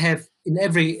 I have in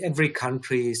every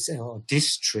countries or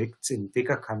districts in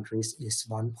bigger countries is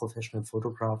one professional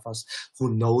photographer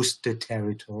who knows the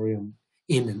territorium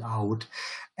in and out,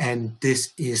 and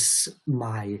this is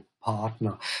my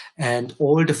partner. And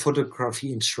all the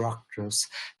photography instructors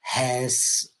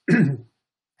has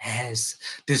has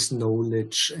this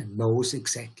knowledge and knows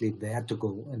exactly where to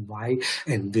go and why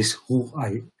and with who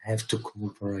I have to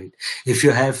cooperate. If you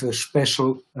have a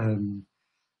special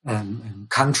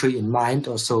country in mind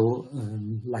or so,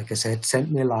 like I said,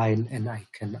 send me a line and I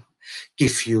can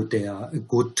give you there a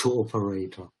good tour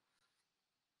operator.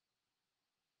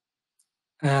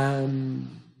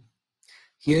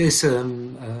 Here is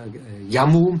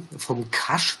Yamu from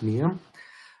Kashmir.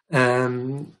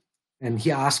 And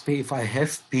he asked me if I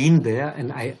have been there,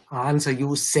 and I answer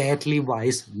you sadly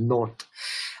wise not.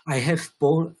 I have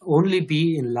only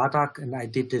been in Ladakh, and I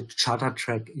did a charter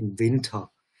trek in winter,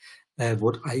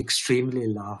 what I extremely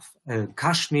love.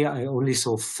 Kashmir, I only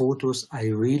saw photos. I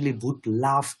really would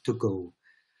love to go.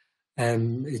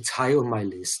 It's high on my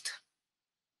list.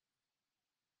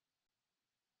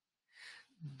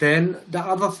 Then the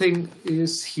other thing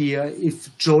is here,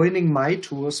 if joining my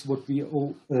tours, what we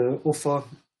offer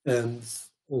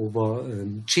over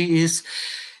GIS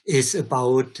is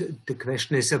about, the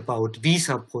question is about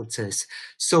visa process.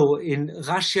 So in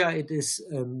Russia, it is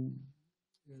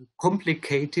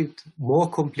complicated, more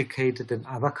complicated than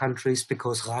other countries,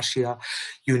 because Russia,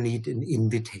 you need an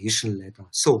invitation letter.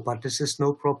 So, but this is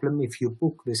no problem. If you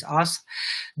book with us,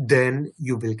 then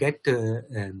you will get the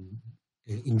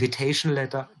invitation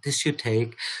letter. This you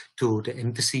take to the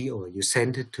embassy, or you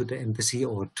send it to the embassy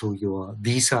or to your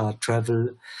visa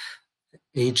travel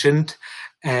agent,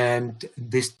 and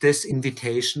with this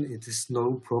invitation it is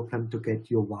no problem to get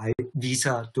your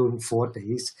visa during 4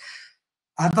 days.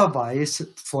 Otherwise,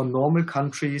 for normal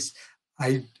countries,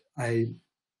 I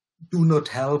do not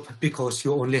help, because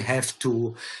you only have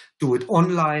to do it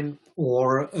online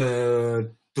or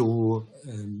to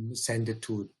send it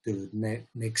to the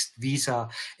next visa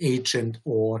agent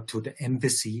or to the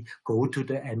embassy, go to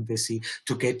the embassy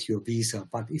to get your visa.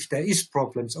 But if there is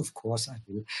problems, of course, I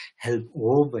will help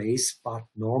always, but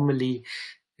normally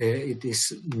it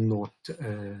is not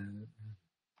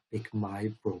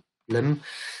my problem.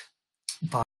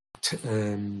 But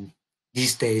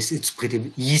these days it's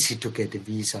pretty easy to get a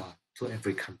visa to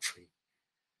every country.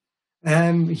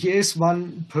 Here's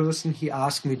one person, he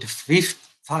asked me the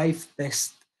 5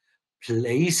 best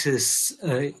places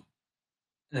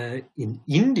in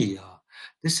India.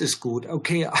 This is good.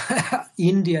 Okay,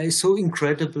 India is so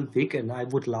incredibly big, and I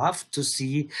would love to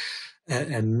see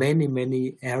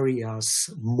many areas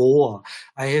more.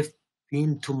 I have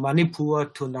been to Manipur,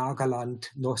 to Nagaland,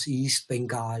 Northeast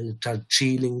Bengal,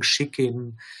 Darjeeling,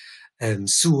 Sikkim,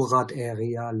 Surat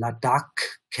area,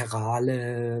 Ladakh,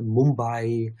 Kerala,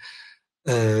 Mumbai,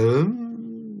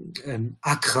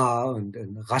 Agra and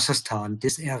Rajasthan.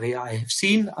 This area I have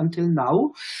seen until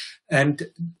now, and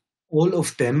all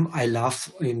of them I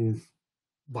love in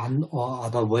one or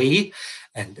other way,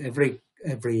 and every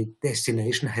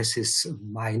destination has its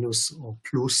minus or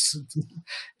plus.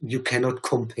 You cannot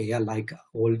compare like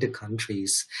all the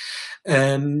countries,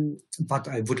 but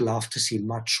I would love to see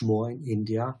much more in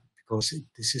India, because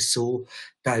this is so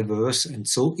diverse and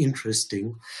so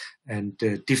interesting, and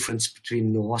the difference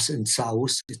between north and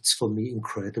south, it's for me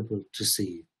incredible to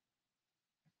see.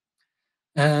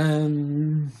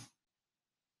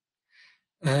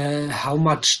 How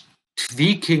much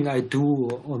tweaking I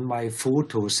do on my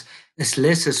photos, as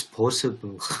less as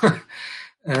possible.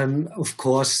 Of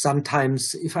course,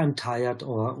 sometimes if I'm tired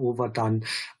or overdone,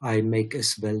 I make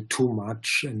as well too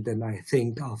much. And then I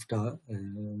think after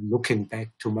looking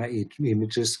back to my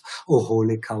images, oh,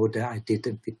 holy cow, there I did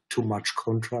a bit too much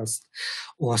contrast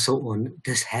or so on.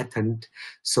 This happened.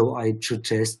 So I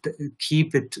suggest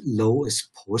keep it low as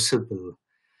possible,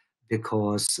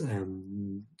 because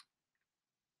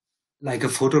like a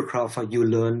photographer, you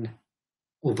learn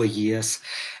over years,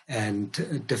 and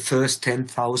the first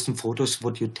 10,000 photos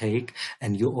what you take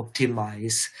and you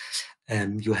optimize,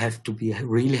 you have to be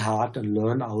really hard and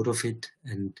learn out of it,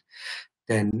 and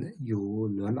then you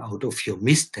learn out of your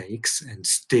mistakes. And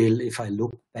still, if I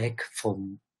look back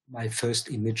from my first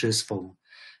images from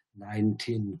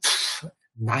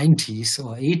 1990s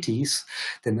or 80s,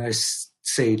 then I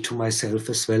say to myself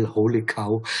as well, holy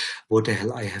cow, what the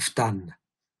hell I have done.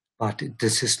 But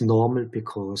this is normal,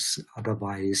 because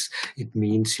otherwise it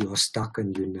means you are stuck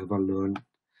and you never learn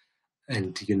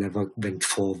and you never went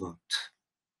forward.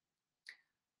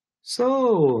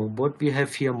 So what we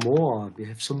have here more? We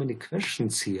have so many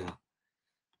questions here.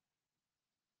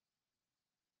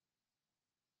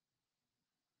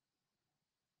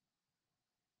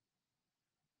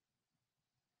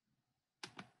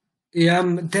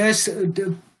 Yeah, there's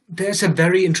a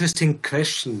very interesting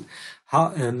question.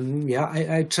 How,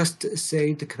 I just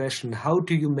say the question, how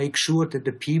do you make sure that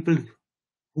the people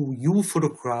who you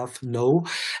photograph know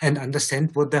and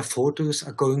understand what their photos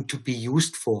are going to be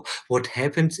used for? What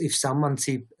happens if someone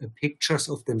see pictures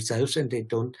of themselves and they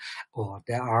don't, or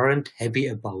they aren't happy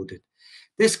about it?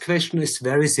 This question is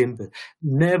very simple.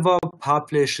 Never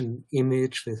publish an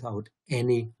image without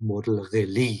any model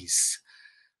release,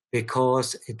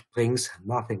 because it brings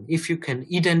nothing. If you can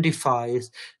identify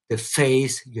the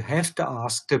face, you have to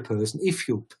ask the person. If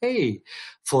you pay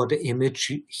for the image,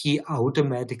 he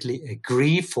automatically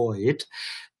agree for it,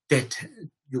 that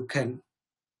you can,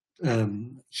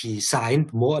 he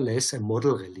signed more or less a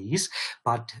model release,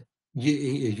 but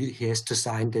he has to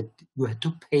sign that you had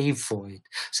to pay for it.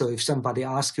 So if somebody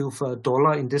asks you for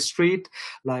 $1 in the street,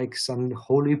 like some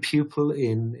holy people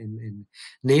in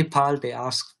Nepal, they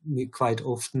ask me quite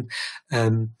often,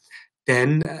 then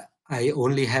I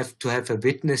only have to have a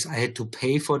witness. I had to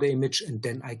pay for the image, and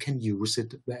then I can use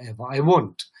it wherever I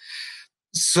want.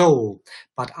 So,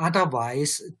 but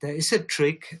otherwise, there is a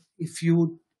trick. If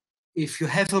you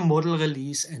have a model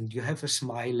release and you have a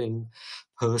smiling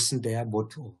person there, or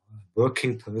a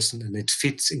working person, and it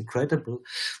fits incredible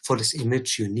for this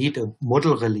image, you need a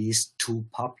model release to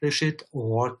publish it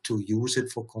or to use it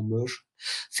for commercial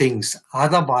things.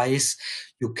 Otherwise,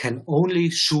 you can only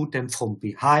shoot them from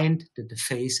behind, that the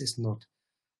face is not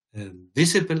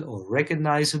visible or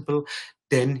recognizable.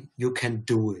 Then you can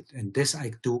do it. And this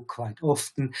I do quite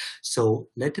often. So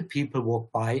let the people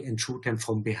walk by and shoot them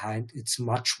from behind. It's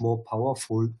much more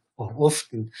powerful, or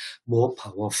often more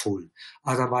powerful.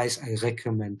 Otherwise, I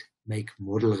recommend make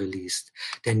model released.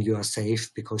 Then you are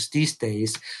safe, because these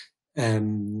days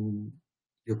you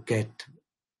get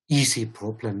easy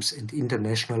problems, and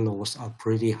international laws are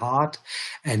pretty hard,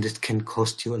 and it can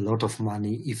cost you a lot of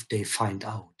money if they find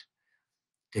out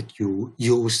that you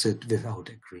use it without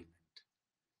agreement.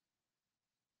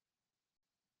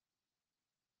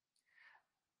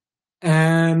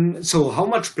 So how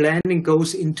much planning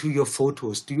goes into your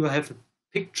photos? Do you have a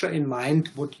picture in mind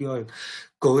what you're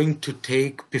going to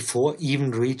take before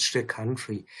even reach the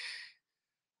country?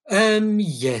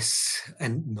 Yes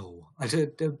and no.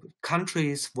 The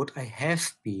countries what I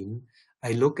have been,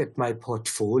 I look at my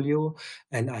portfolio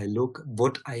and I look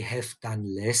what I have done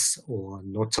less or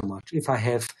not so much. If I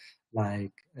have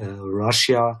like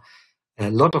Russia, a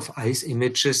lot of ice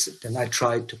images, then I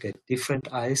try to get different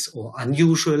ice or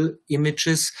unusual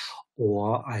images,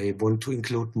 or I want to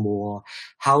include more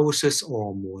houses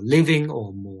or more living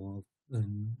or more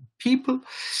people,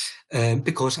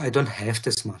 because I don't have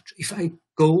this much. If I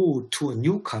go to a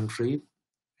new country,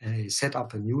 I set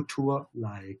up a new tour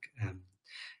like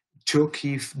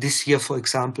Turkey this year, for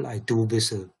example, I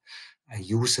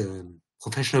use a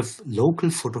professional local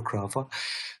photographer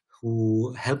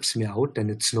who helps me out,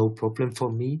 then it's no problem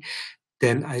for me.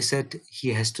 Then I said he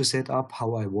has to set up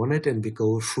how I want it, and we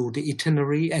go through the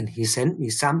itinerary, and he sent me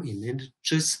some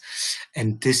images,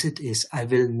 and this it is. I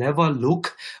will never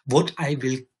look what I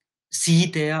will see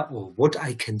there, or what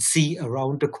I can see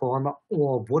around the corner,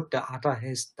 or what the other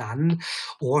has done,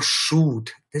 or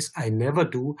shoot. This I never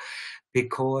do,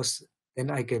 because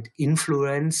then I get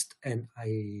influenced and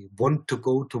I want to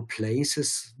go to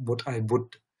places what I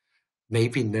would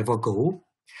maybe never go.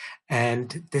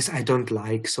 And this I don't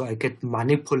like. So I get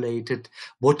manipulated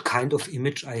what kind of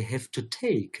image I have to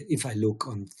take if I look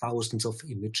on thousands of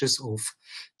images of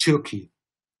Turkey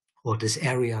or this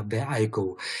area where I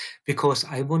go, because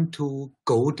I want to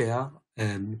go there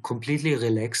completely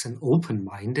relaxed and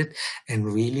open-minded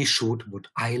and really shoot what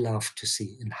I love to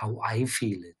see and how I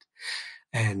feel it.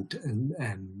 And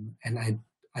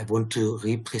I want to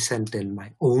represent then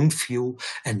my own view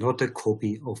and not a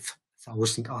copy of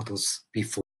 1,000 others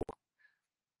before.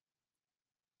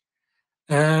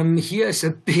 Here is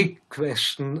a big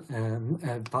question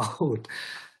about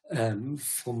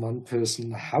from one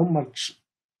person how much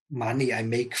money I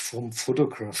make from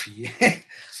photography.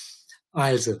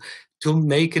 Also, to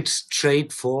make it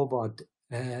straightforward,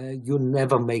 you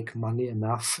never make money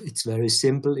enough. It's very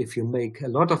simple. If you make a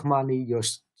lot of money,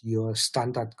 your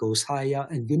standard goes higher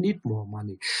and you need more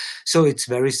money. So it's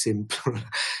very simple.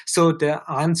 So the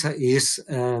answer is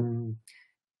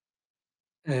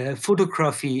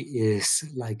photography is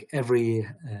like every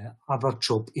other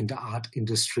job in the art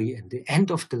industry. At the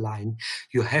end of the line,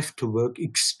 you have to work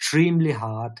extremely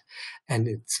hard and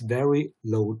it's very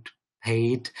low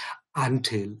paid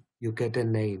until you get a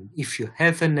name. If you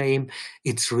have a name,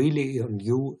 it's really on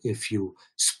you. If you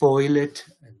spoil it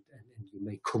and you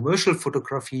make commercial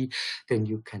photography, then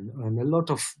you can earn a lot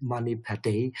of money per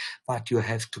day, but you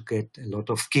have to get a lot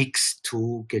of gigs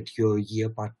to get your year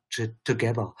budget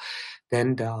together.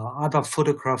 Then there are other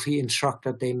photography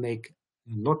instructors, they make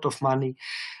a lot of money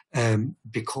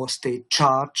because they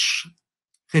charge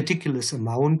ridiculous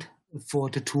amount for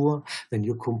the tour. When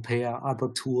you compare other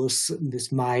tours with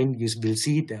mine, you will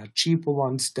see there are cheaper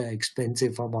ones, there are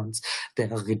expensive ones, there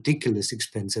are ridiculous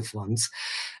expensive ones.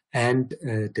 And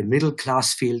the middle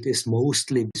class field is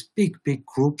mostly big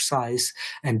group size,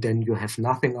 and then you have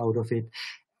nothing out of it.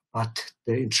 But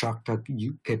the instructor,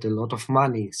 you get a lot of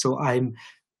money. So I'm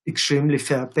extremely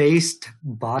fair-based,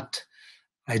 but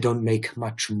I don't make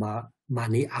much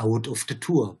money out of the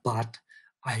tour, but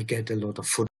I get a lot of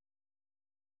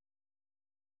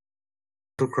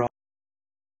photographs.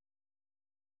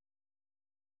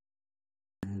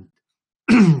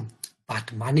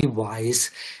 But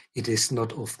money-wise, it is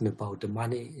not often about the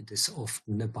money. It is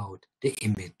often about the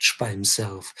image by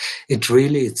himself.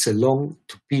 It's a long,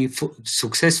 to be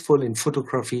successful in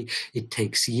photography, it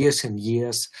takes years and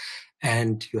years,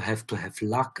 and you have to have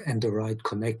luck and the right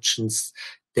connections.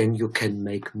 Then you can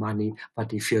make money.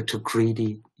 But if you're too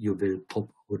greedy, you will pop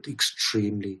out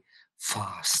extremely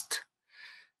fast.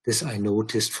 This I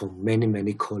noticed from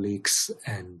many colleagues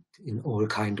and in all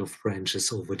kind of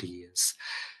branches over the years.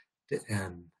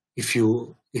 If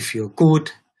you're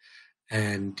good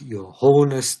and you're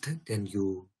honest, then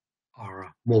you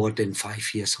are more than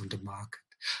 5 years on the market.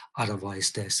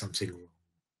 Otherwise, there's something wrong.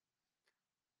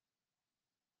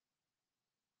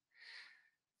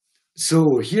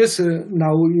 So here's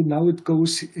now it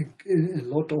goes a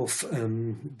lot of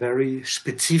very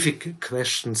specific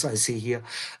questions I see here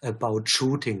about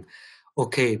shooting.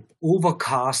 Okay,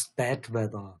 overcast, bad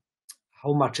weather.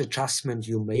 How much adjustment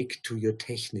you make to your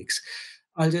techniques?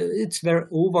 It's very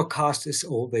overcast is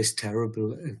always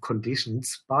terrible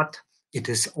conditions, but it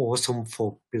is awesome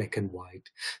for black and white.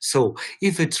 So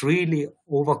if it's really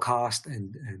overcast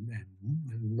and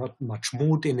not much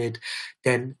mood in it,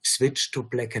 then switch to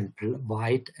black and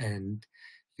white and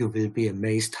you will be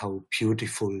amazed how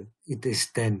beautiful it is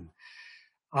then.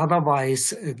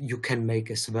 Otherwise, you can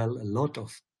make as well a lot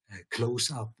of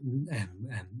close-up,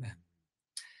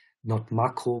 not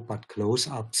macro, but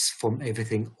close-ups from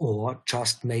everything, or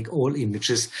just make all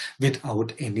images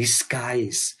without any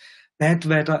skies. Bad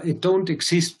weather, it don't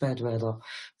exist bad weather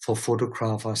for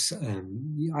photographers.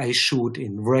 I shoot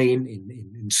in rain,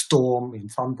 in storm, in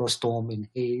thunderstorm, in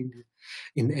hail,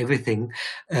 in everything.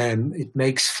 It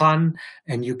makes fun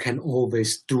and you can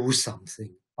always do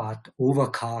something. But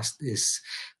overcast is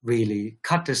really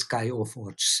cut the sky off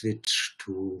or switch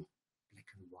to black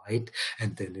and white,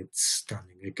 and then it's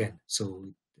stunning again.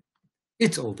 So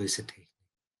it's always a technique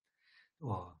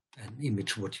or an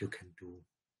image what you can do.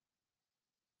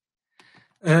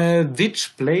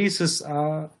 Which places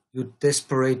are you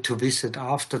desperate to visit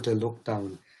after the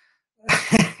lockdown?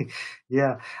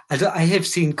 Yeah, I have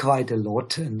seen quite a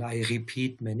lot, and I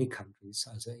repeat many countries.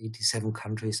 87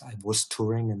 countries I was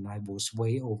touring, and I was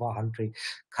way over 100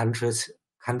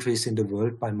 countries in the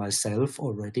world by myself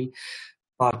already.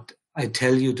 But I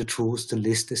tell you the truth, the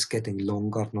list is getting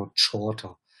longer, not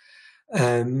shorter.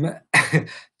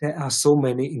 There are so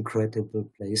many incredible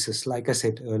places. Like I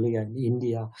said earlier, in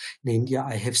India,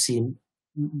 I have seen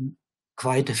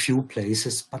quite a few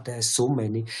places, but there are so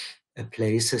many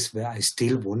places where I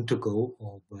still want to go,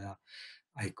 or where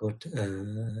I got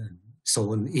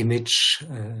saw an image,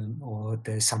 or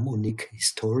there's some unique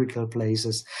historical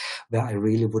places where I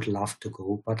really would love to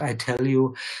go. But I tell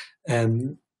you,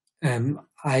 I'm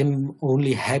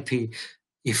only happy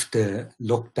if the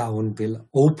lockdown will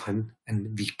open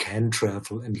and we can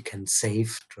travel and we can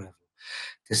safe travel.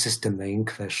 This is the main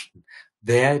question.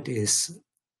 Where it is,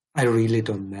 I really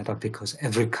don't matter, because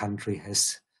every country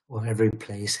has, or every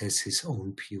place has its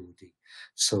own beauty.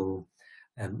 So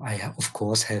I of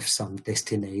course have some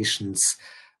destinations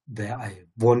where I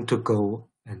want to go,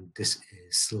 and this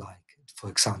is like, for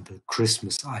example,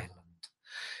 Christmas Island.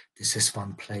 This is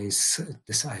one place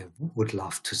this I would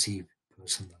love to see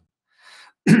personally.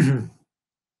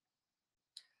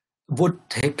 What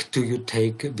tech do you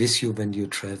take with you when you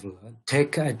travel?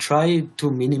 Tech, I try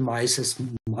to minimize as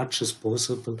much as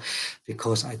possible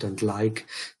because I don't like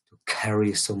to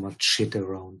carry so much shit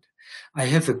around. I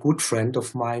have a good friend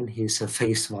of mine. He's a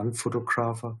phase one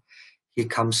photographer. He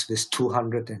comes with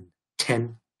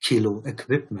 210 kilo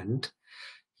equipment.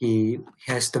 He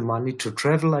has the money to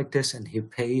travel like this, and he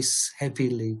pays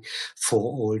heavily for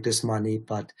all this money.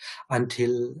 But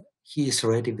until he is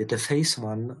ready with the phase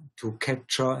one to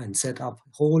capture and set up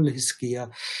all his gear,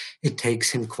 it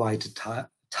takes him quite a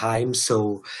time.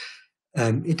 So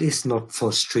it is not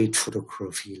for street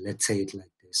photography, let's say it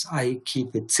like this. I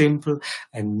keep it simple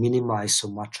and minimize so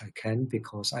much I can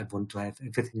because I want to have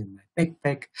everything in my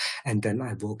backpack, and then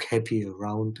I walk happy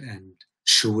around and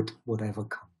shoot whatever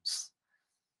comes.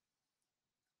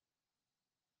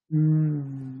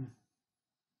 Mm,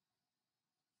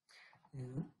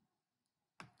 yeah.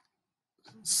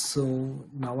 So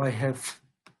now I have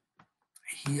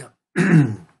here.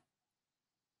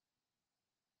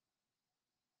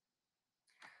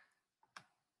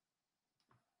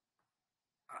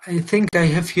 I think I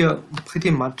have here pretty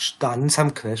much done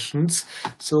some questions.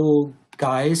 So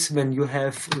guys, when you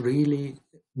have really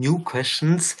new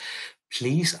questions,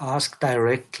 please ask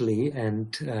directly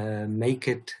and make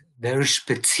it very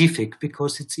specific,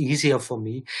 because it's easier for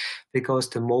me, because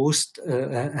the most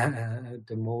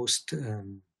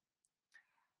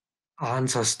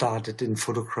answer started in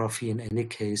photography in any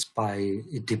case by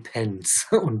it depends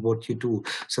on what you do.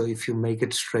 So if you make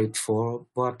it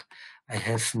straightforward, I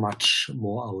have much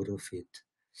more out of it.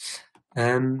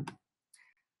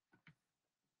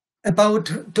 About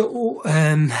the,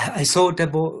 I saw there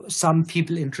were some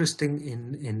people interested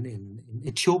in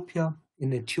Ethiopia.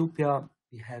 In Ethiopia,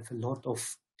 we have a lot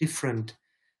of different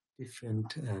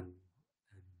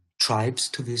tribes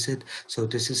to visit. So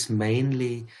this is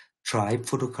mainly tribe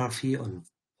photography and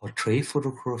portrait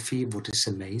photography, what is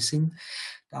amazing.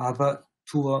 The other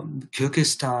tour,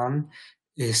 Kyrgyzstan,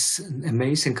 is an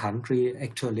amazing country.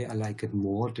 Actually, I like it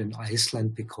more than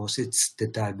Iceland because it's the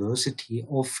diversity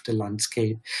of the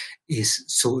landscape is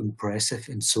so impressive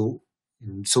and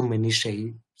in so many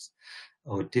shapes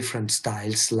or different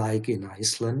styles like in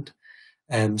Iceland.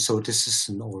 So this is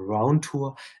an all-round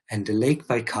tour, and the Lake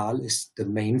Baikal is the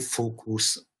main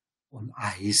focus on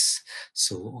ice,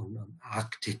 so on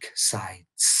Arctic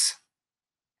sites.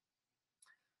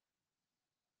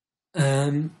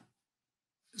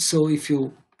 So if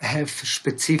you have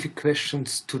specific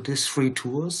questions to these 3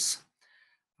 tours,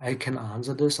 I can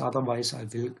answer this. Otherwise, I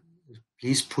will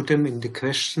please put them in the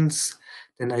questions.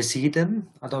 Then I see them.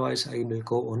 Otherwise, I will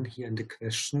go on here in the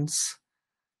questions.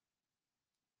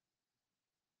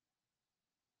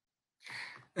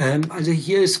 Also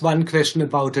here is one question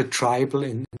about a tribal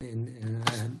in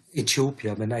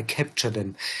Ethiopia. When I capture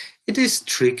them, it is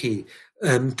tricky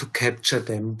to capture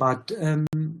them, but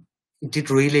it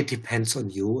really depends on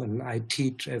you. And I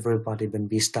teach everybody when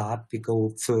we start, we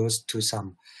go first to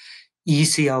some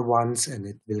easier ones, and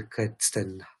it will get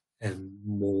then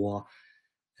more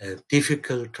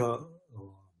difficult or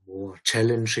more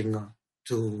challenging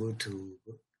to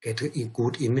get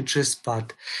good images.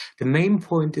 But the main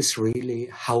point is really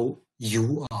how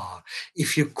you are.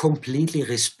 If you completely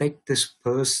respect this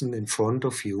person in front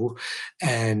of you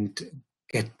and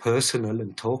get personal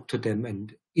and talk to them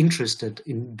and interested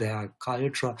in their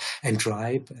culture and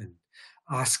tribe and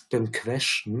ask them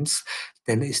questions,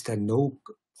 then is there no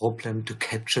problem to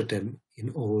capture them in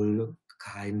all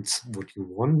kinds what you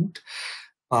want.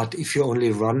 But if you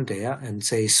only run there and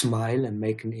say smile and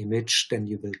make an image, then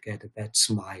you will get a bad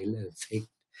smile, a fake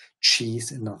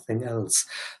cheese and nothing else.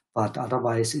 But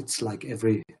otherwise, it's like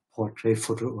every portrait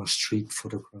photo or street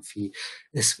photography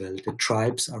as well. The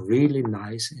tribes are really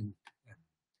nice and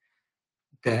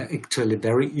they're actually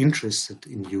very interested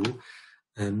in you.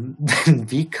 When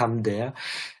we come there,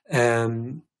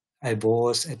 I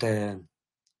was at a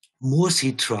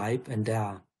Mursi tribe, and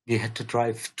we had to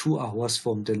drive 2 hours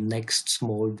from the next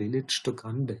small village to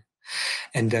come there.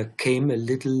 And there came a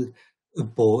little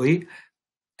boy,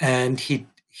 and he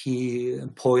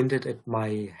pointed at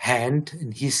my hand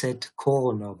and he said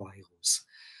coronavirus.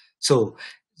 So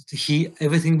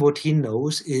everything what he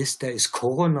knows is there is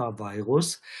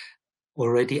coronavirus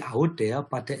already out there,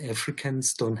 but the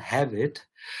Africans don't have it.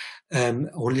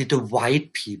 only the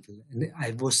white people. And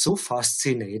I was so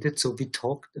fascinated. So we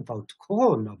talked about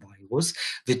coronavirus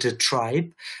with the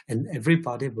tribe, and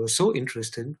everybody was so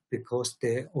interested because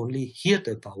they only heard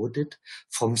about it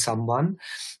from someone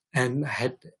and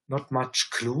had not much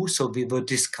clue. So we were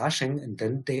discussing, and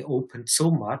then they opened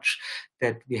so much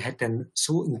that we had then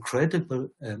so incredible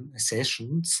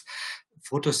sessions,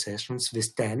 photo sessions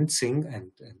with dancing,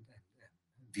 and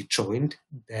we joined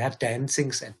their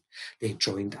dancings and they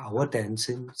joined our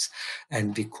dancings,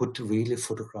 and we could really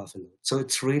photograph a lot. So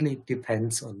it really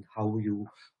depends on how you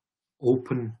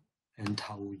open and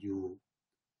how you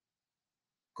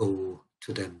go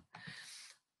to them.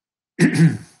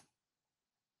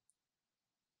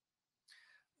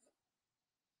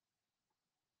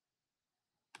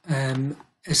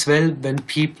 As well, when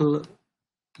people,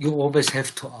 you always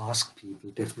have to ask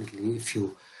people, definitely, if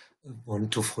you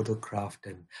want to photograph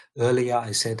them. Earlier,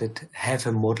 I said that have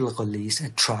a model release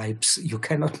at tribes. You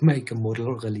cannot make a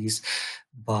model release,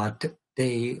 but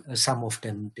some of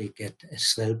them, they get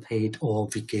as well paid, or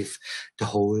we give the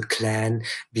whole clan,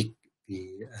 we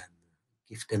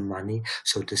give them money.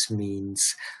 So this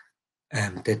means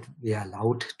that we are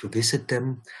allowed to visit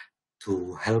them,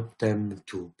 to help them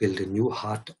to build a new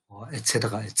hut, or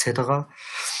etc., etc.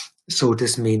 So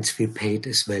this means we paid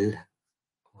as well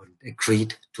and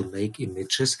agreed to make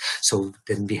images. So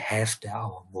then we have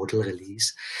our model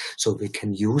release, so we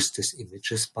can use these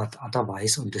images. But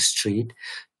otherwise, on the street,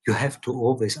 you have to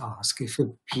always ask. If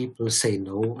people say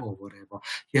no or whatever,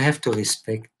 you have to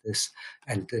respect this,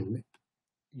 and then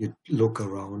you look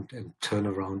around and turn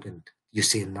around, and you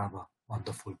see another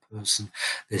wonderful person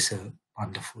with a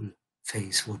wonderful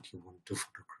face, what you want to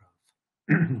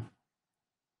photograph.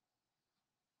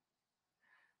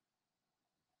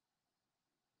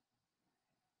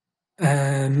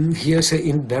 Here's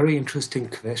a very interesting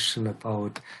question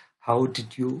about how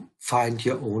did you find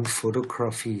your own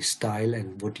photography style,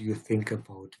 and what do you think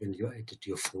about when you edit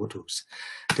your photos?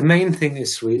 The main thing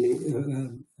is really,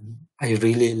 I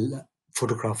really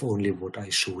photograph only what I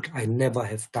shoot. I never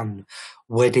have done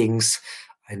weddings.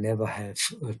 I never have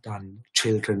done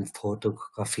children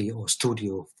photography or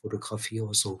studio photography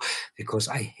or so, because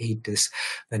I hate this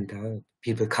when the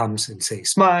people comes and say,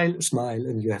 smile, smile,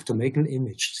 and you have to make an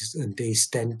image, and they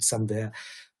stand somewhere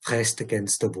pressed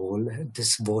against the wall.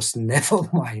 This was never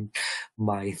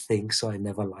my thing, so I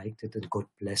never liked it, and God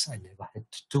bless, I never had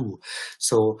to do.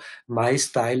 So my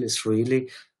style is really,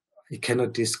 I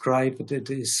cannot describe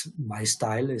it. My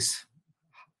style is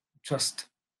just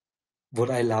what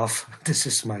I love. This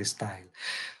is my style.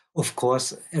 Of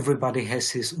course, everybody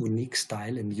has his unique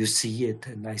style, and you see it,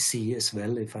 and I see as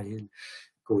well if I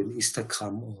go in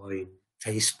Instagram or in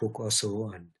Facebook or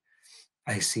so, and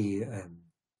I see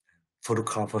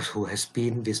photographers who has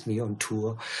been with me on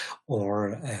tour,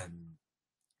 or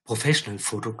professional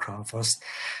photographers.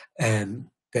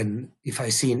 Then if I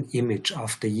see an image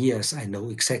after years, I know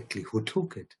exactly who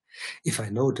took it. If I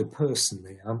know the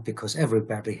person, because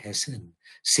everybody has a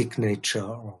signature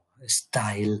or a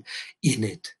style in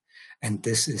it. And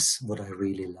this is what I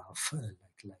really love,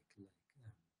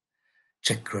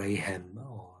 Jack Graham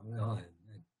or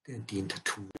Dean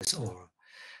Tattoos, or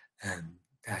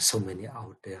there are so many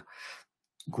out there,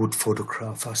 good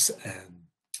photographers.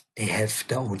 They have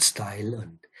their own style,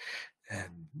 and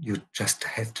you just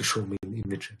have to show me an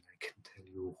image and I can tell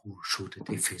you who shoot it,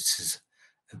 if it's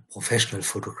professional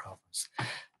photographers,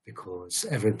 because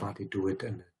everybody do it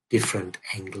in a different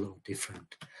angle or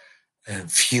different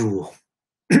view.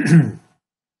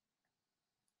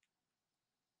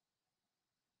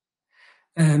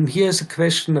 Here's a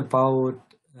question about,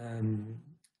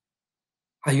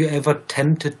 are you ever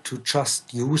tempted to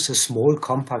just use a small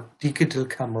compact digital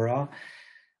camera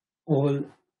or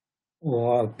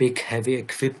big heavy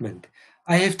equipment?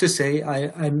 I have to say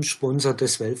I'm sponsored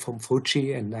as well from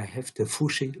Fuji, and I have the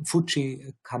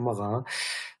Fuji camera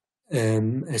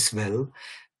as well.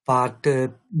 But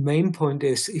the main point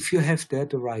is, if you have there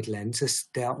the right lenses,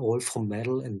 they're all from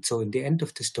metal, and so in the end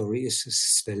of the story is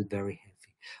as well very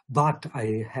heavy. But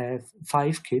I have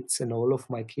 5 kids, and all of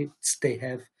my kids, they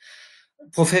have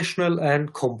professional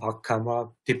and compact camera,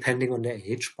 depending on their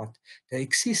age, but there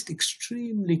exist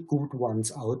extremely good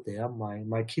ones out there.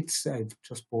 My kids, I've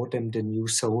just bought them the new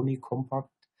Sony compact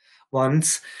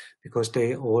ones, because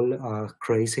they all are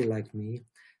crazy like me,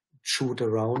 shoot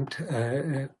around,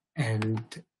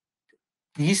 and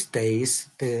these days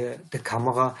the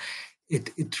camera,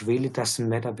 it really doesn't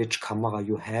matter which camera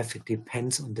you have. It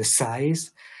depends on the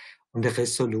size, on the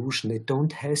resolution. It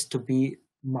don't has to be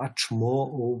much more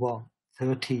over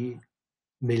 30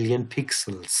 million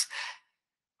pixels.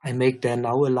 I make there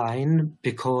now a line,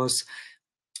 because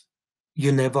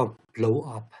you never blow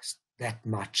up that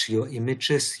much your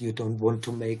images. You don't want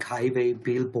to make highway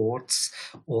billboards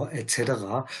or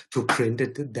etc. to print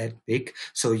it that big,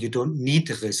 so you don't need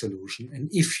a resolution. And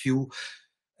if you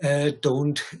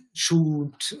don't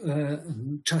shoot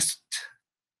just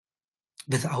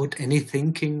without any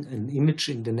thinking an image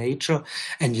in the nature,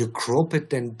 and you crop it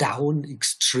then down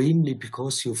extremely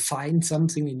because you find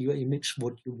something in your image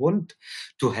what you want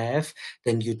to have,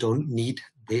 then you don't need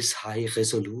this high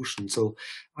resolution. So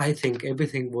I think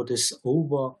everything what is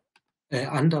over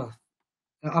under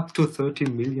up to 30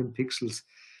 million pixels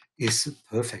is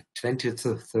perfect. 20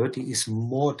 to 30 is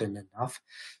more than enough.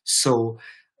 So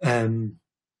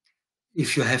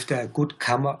if you have the good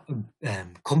camera,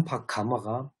 compact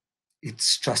camera,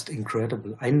 it's just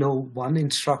incredible. I know one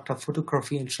instructor,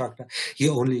 photography instructor, he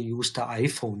only used the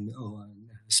iPhone or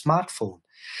smartphone.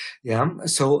 Yeah.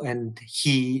 So, and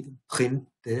he print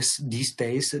these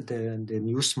days, the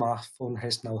new smartphone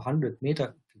has now 100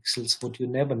 megapixels, what you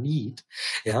never need.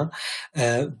 Yeah.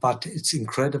 But it's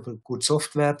incredible good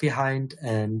software behind,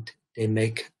 and they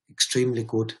make extremely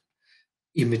good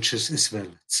images as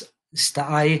well. It's the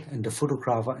eye and the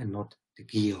photographer and not the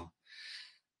gear.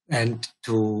 And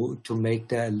to make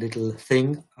the little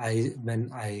thing,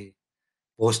 when I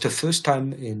was the first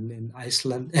time in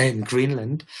Iceland, in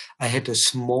Greenland, I had a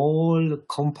small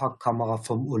compact camera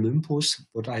from Olympus,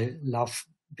 what I love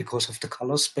because of the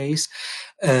color space.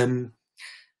 And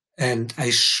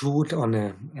I shoot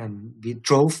on we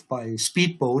drove by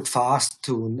speedboat fast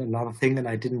to another thing, and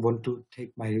I didn't want to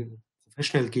take my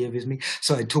professional gear with me.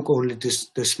 So I took only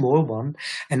the small one,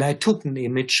 and I took an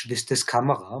image with this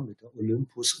camera, with the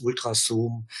Olympus Ultra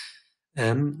Zoom.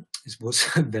 It was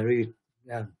a very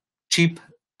cheap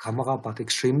camera, but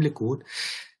extremely good.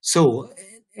 So,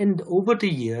 and over the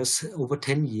years, over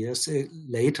 10 years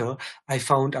later, I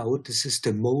found out this is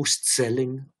the most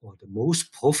selling or the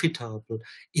most profitable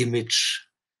image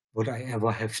what I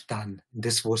ever have done.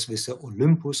 This was with the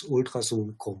Olympus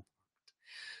Ultrasound Compact.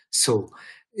 So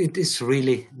it is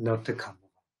really not the camera.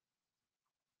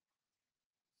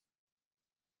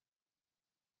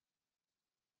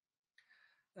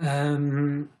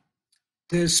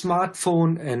 The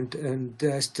smartphone, and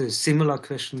there's the similar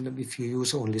question if you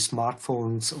use only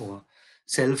smartphones or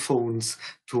cell phones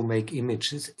to make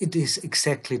images. It is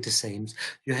exactly the same.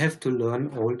 You have to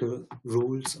learn all the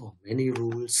rules or many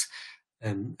rules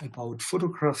about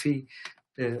photography.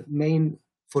 The main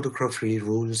photography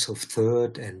rules of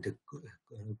third and the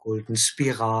golden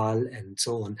spiral and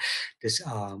so on. These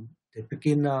are the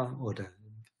beginner or the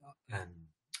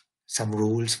some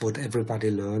rules what everybody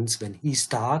learns when he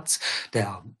starts. They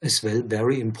are as well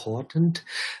very important.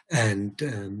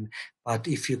 And but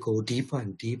if you go deeper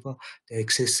and deeper, there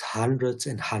exist hundreds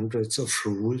and hundreds of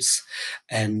rules.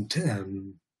 And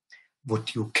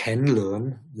what you can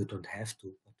learn, you don't have to,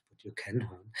 but what you can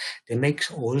learn, they make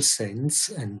all sense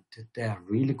and they are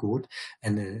really good.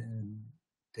 And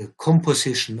the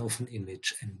composition of an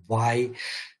image and why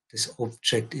this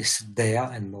object is there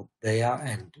and not there,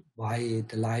 and why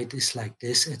the light is like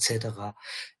this, etc.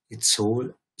 It's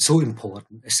so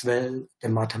important as well. The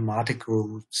mathematical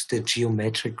rules, the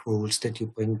geometric rules, that you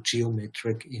bring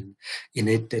geometric in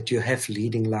it, that you have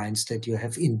leading lines, that you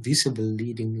have invisible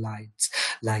leading lines,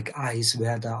 like eyes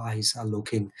where the eyes are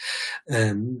looking.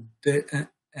 That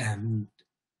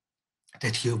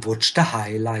you watch the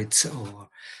highlights or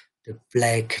the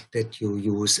black that you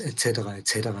use, etc.,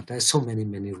 etc. There's so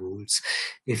many rules.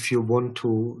 If you want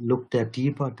to look there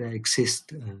deeper, there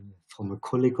exists from a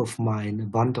colleague of mine a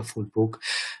wonderful book,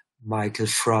 Michael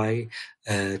Fry,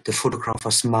 The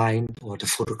Photographer's Mind or The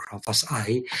Photographer's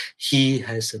Eye. He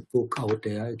has a book out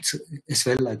there. It's as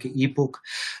well like an ebook,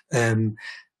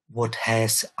 what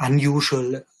has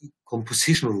unusual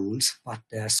composition rules, but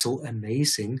they're so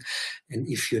amazing. And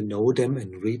if you know them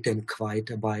and read them quite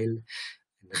a while,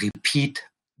 repeat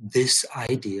these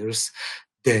ideas,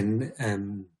 then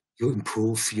you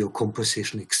improve your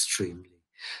composition extremely.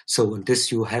 So, and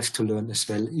this you have to learn as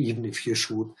well, even if you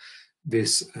shoot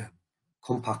with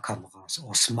compact cameras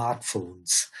or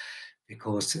smartphones,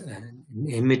 because an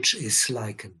image is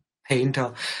like a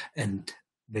painter, and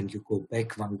when you go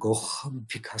back, Van Gogh,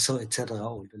 Picasso, etc.,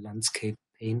 all the landscape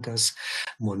painters,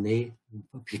 Monet,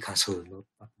 Picasso, not,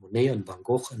 but Monet and Van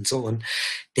Gogh and so on,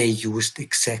 they used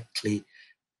exactly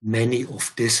many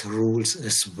of these rules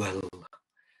as well,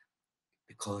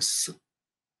 because,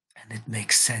 and it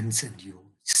makes sense and you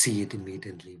see it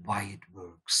immediately why it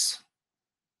works.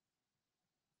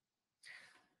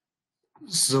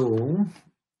 So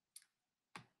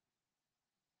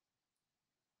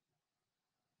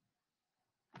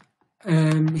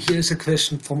Here's a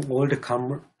question from all the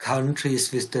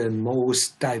countries with the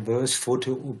most diverse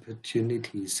photo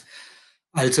opportunities.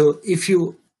 Also, if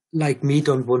you, like me,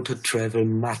 don't want to travel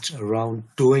much around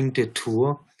doing the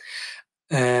tour,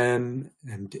 and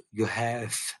you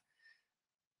have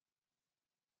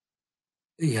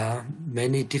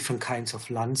many different kinds of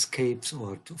landscapes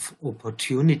or of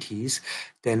opportunities,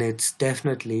 then it's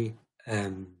definitely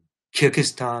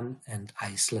Kyrgyzstan and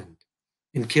Iceland.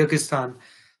 In Kyrgyzstan,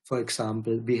 for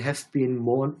example, we have been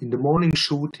more in the morning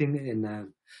shooting in a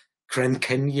Grand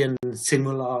Canyon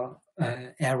similar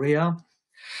area.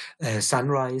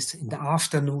 Sunrise. In the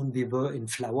afternoon, we were in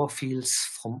flower fields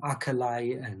from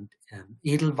Akalai and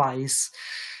Edelweiss,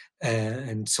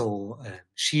 and so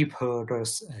sheep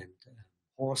herders and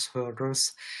horse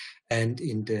herders. And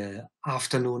in the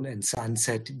afternoon and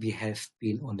sunset, we have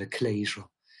been on a glacier.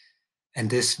 And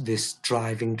this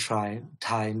driving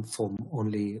time from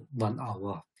only 1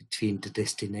 hour between the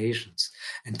destinations.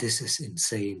 And this is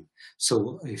insane.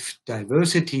 So if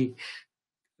diversity,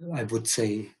 I would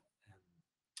say,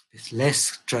 with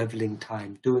less traveling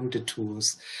time doing the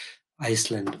tours,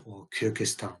 Iceland or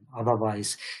Kyrgyzstan.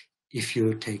 Otherwise, if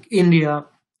you take India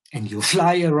and you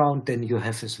fly around, then you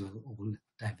have as well all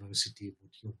diversity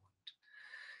what you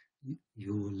want.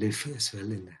 You live as well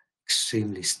in an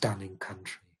extremely stunning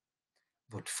country,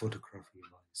 what photography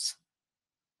wise.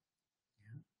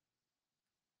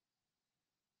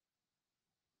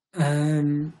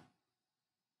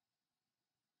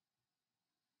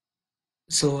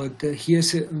 So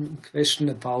here's a question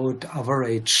about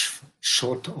average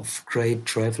shot of great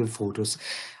travel photos.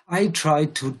 I try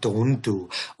to don't do.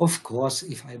 Of course,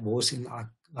 if I was in Agra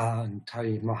and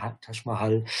Taj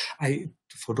Mahal, I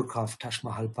photographed Taj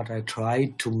Mahal, but I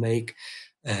tried to make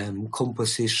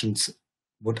compositions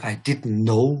what I didn't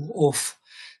know of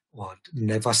or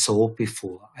never saw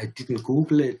before. I didn't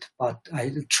Google it, but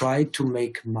I tried to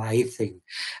make my thing.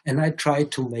 And I tried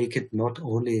to make it not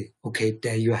only, okay,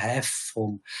 there you have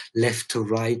from left to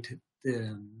right,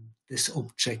 this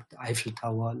object, Eiffel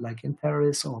Tower, like in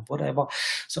Paris or whatever.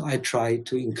 So I tried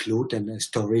to include a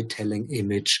storytelling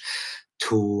image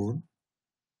to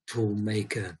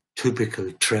make a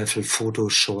typical travel photo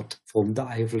shot from the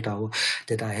Eiffel Tower,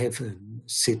 that I have a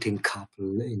sitting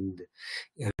couple in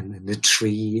a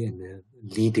tree in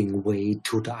a leading way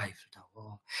to the Eiffel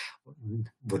Tower.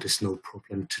 What is no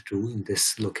problem to do in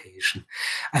this location.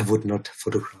 I would not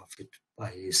photograph it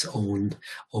by its own,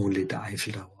 only the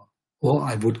Eiffel Tower. Or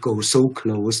I would go so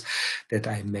close that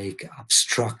I make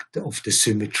abstract of the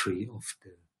symmetry of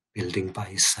the building by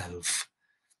itself.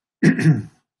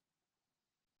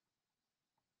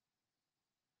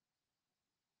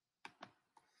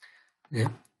 Yeah.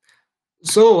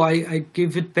 So I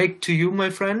give it back to you, my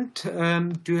friend.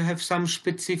 Do you have some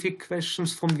specific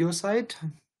questions from your side?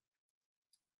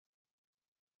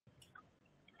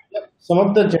 Some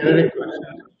of the generic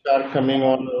questions which are coming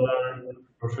on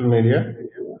our social media.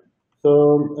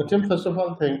 So, Tim, first of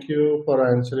all, thank you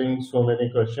for answering so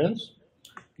many questions.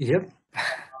 Yep.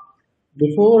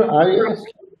 Before I ask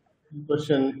you the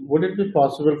question, would it be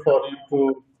possible for you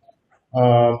to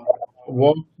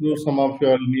walk through some of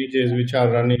your images which are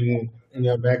running in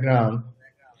your background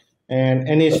and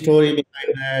any story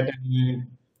behind that? Any,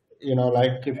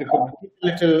 like if you could give a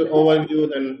little overview,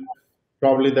 then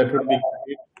probably that would be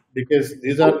great because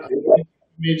these are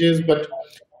images, but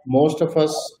most of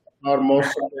us or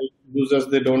most of the users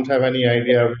they don't have any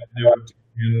idea where they were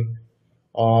taken,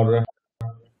 or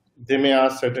they may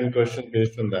ask certain questions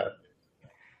based on that.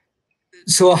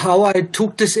 So how I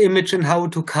took this image and how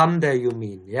to come there, you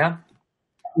mean? Yeah.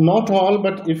 Not all,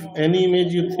 but if any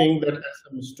image you think that has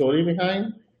some story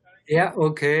behind. Yeah.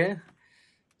 Okay.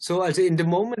 So also in the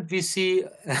moment we see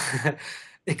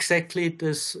exactly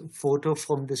this photo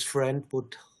from this friend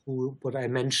what I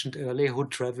mentioned earlier, who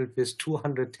traveled with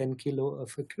 210 kilo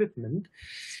of equipment.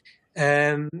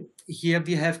 Here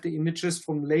we have the images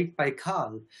from Lake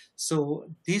Baikal. So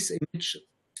this image,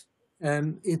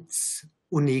 it's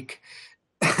unique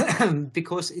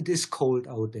because it is cold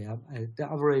out there. The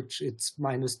average, it's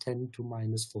 -10 to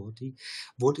 -40.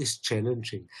 What is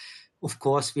challenging? Of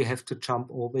course, we have to jump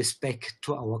always back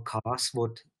to our cars,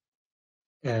 what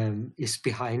is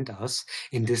behind us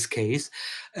in this case,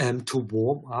 to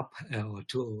warm up or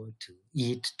to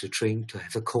eat, to drink, to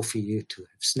have a coffee, to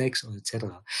have snacks, or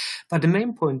etc. But the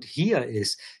main point here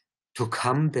is to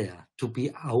come there, to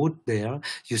be out there.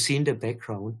 You see in the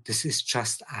background, this is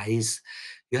just ice.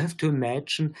 You have to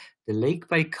imagine the Lake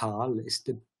Baikal is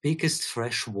the biggest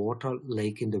freshwater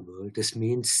lake in the world. This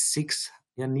means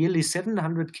nearly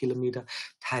 700 kilometer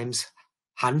times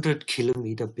 100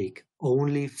 kilometer big,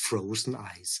 only frozen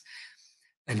ice.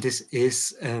 and this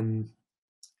is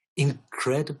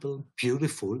incredible,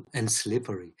 beautiful, and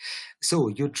slippery. So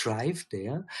you drive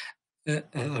there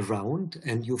around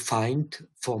and you find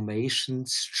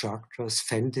formations, structures,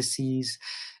 fantasies,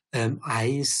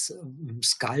 ice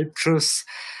sculptures,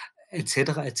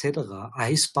 etc., etc.,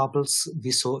 ice bubbles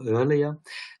we saw earlier.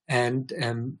 And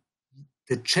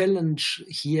the challenge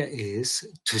here is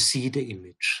to see the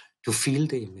image, to feel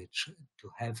the image, to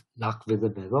have luck with the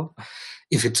weather.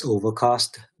 If it's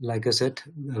overcast, like I said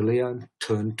earlier,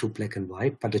 turn to black and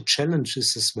white. But the challenge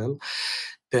is as well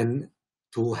then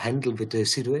to handle with the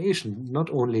situation,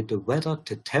 not only the weather,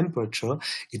 the temperature,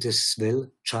 it is well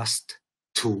just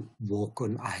to walk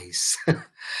on ice.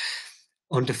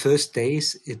 On the first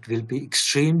days, it will be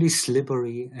extremely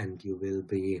slippery and you will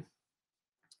be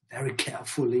very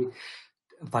carefully,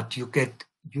 but you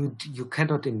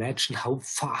cannot imagine how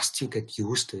fast you get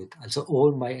used to it. Also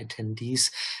all my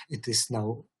attendees, it is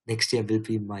now, next year will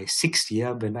be my 6th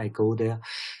year when I go there.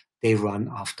 They run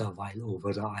after a while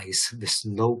over the ice with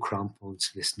no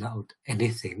crampons, without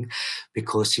anything,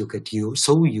 because you get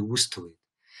so used to it.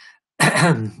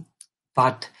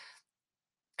 But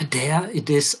there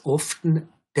it is often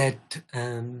that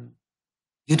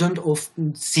you don't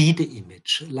often see the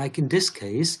image. Like in this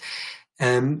case,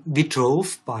 we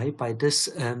drove by this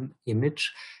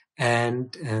image,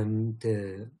 and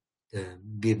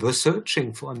we were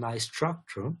searching for a nice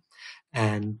structure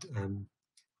and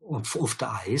of the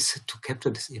ice to capture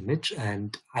this image,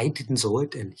 and I didn't saw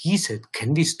it, and he said,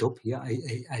 "Can we stop here?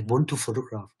 I want to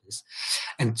photograph this."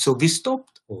 And so we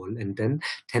stopped all, and then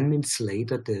 10 minutes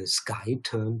later the sky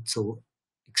turned so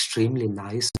extremely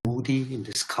nice, moody in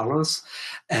these colors,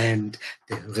 and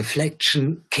the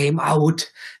reflection came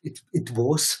out. It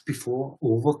was before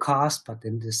overcast, but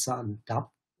then the sun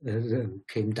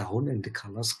came down and the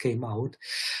colors came out,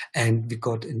 and we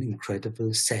got an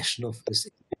incredible session of this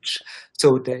image.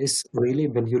 So there is really,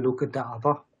 when you look at the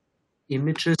other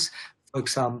images, for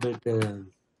example, the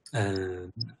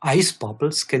ice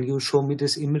bubbles. Can you show me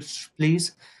this image,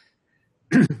 please?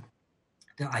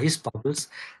 The ice bubbles,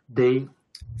 they're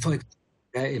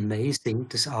amazing.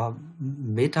 These are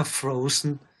methane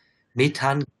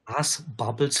gas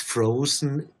bubbles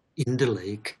frozen in the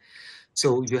lake.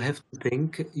 So you have to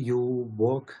think, you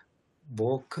walk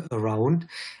around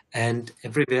and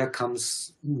everywhere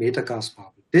comes methane gas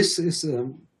bubble. This is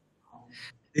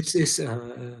a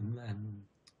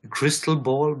crystal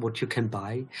ball what you can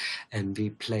buy, and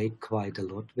we played quite a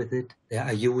lot with it. There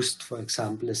I used, for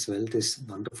example, as well, this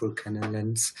wonderful Canon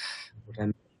lens what I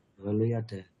mentioned earlier,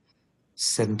 the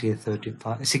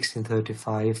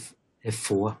 1635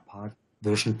 f4 part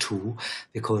version 2,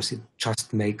 because it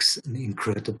just makes an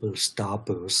incredible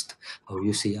starburst. How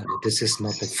you see, this is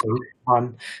not a fake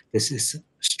one, this is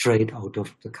straight out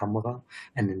of the camera,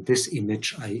 and in this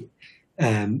image I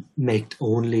made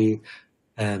only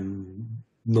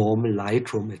normal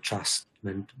Lightroom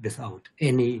adjustment without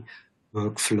any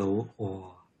workflow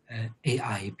or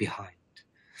AI behind.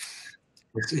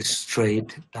 This is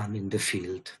straight done in the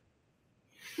field.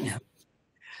 Yeah.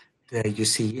 There you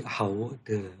see how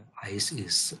the ice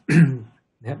is.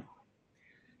 Yeah.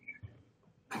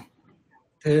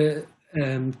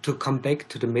 To come back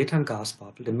to the methane gas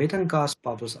bubble, the methane gas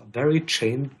bubbles are very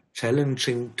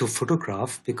challenging to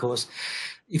photograph, because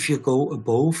if you go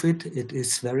above it, it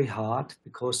is very hard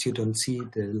because you don't see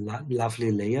the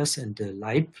lovely layers and the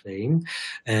light playing.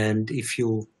 And if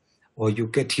you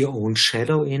get your own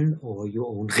shadow in or your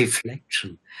own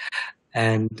reflection.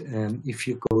 And if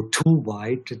you go too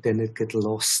wide, then it gets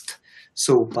lost.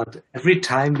 So, but every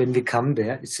time when we come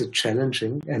there, it's a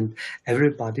challenging, and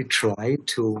everybody try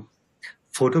to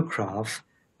photograph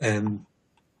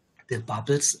the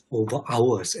bubbles over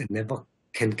hours and never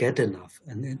can get enough.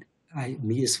 And then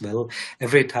me as well,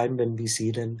 every time when we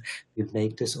see them, we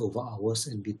make this over hours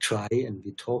and we try and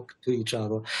we talk to each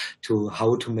other to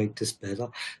how to make this better,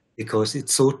 because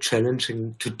it's so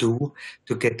challenging to do,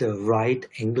 to get the right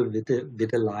angle with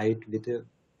the light, with the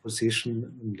position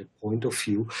and the point of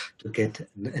view to get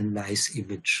a nice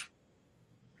image.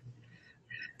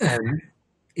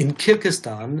 In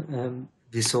Kyrgyzstan,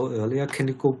 we saw earlier, can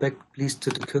you go back please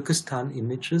to the Kyrgyzstan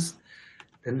images?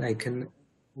 Then I can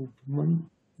open one.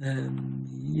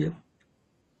 Yep.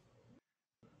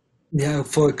 Yeah,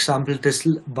 for example, this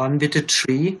one with a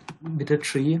tree,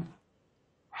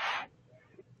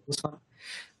 This one.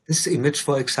 This image,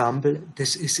 for example,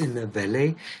 this is in a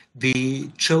valley.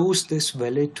 We chose this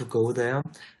valley to go there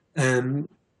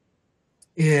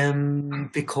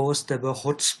because there were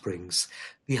hot springs.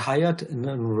 We hired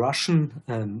a Russian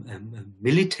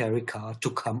military car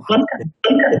to come up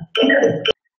there.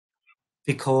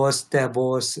 because there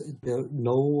was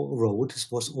no road. It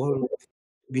was all,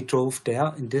 we drove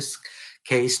there, in this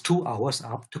case, 2 hours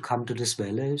up to come to these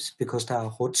valleys because there are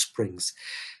hot springs.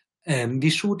 We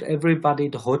shoot everybody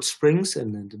the hot springs,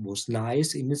 and it was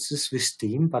nice images with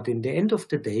steam. But in the end of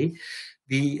the day,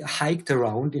 we hiked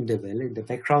around in the valley. In the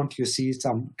background, you see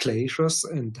some glaciers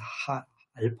and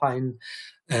alpine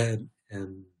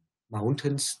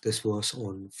mountains. This was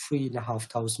on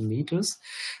 3,500 meters.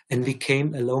 And we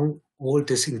came along all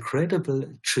these incredible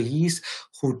trees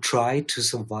who try to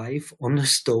survive on a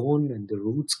stone, and the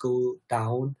roots go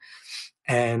down.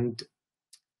 And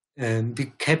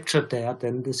we captured there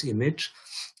then this image,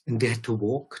 and we had to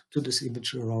walk to this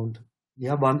image around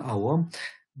 1 hour.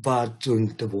 But during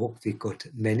the walk, we got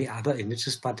many other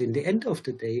images. But in the end of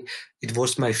the day, it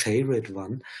was my favorite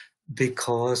one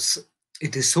because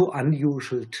it is so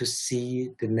unusual to see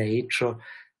the nature,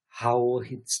 how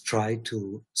it's tried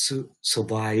to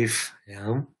survive.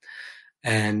 Yeah.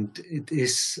 And it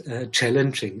is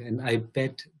challenging. And I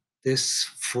bet this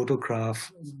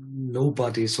photograph,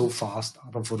 nobody so fast,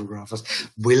 other photographers,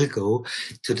 will go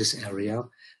to this area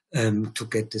to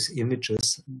get these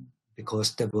images,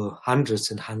 because there were hundreds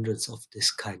and hundreds of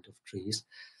this kind of trees.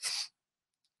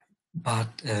 But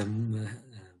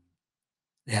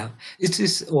yeah, it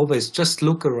is always just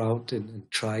look around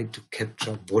and try to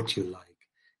capture what you like.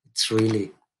 It's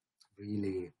really,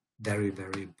 really very,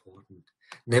 very important.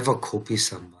 Never copy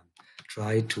someone.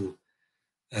 Try to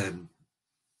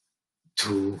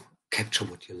capture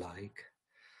what you like.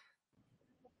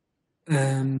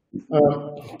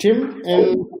 Tim,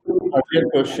 in earlier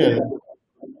question,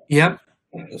 Yeah,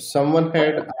 someone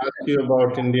had asked you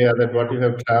about India, that what you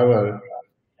have traveled.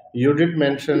 You did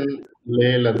mention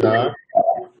Leh Ladakh,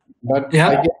 but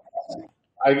yeah.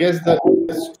 I guess the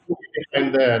story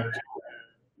behind that,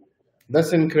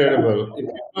 that's incredible. If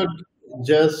you could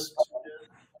just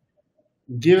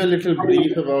give a little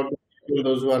brief about the people,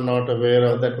 those who are not aware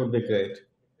of, that would be great.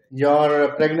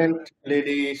 Your pregnant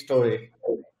lady story.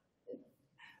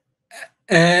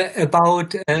 About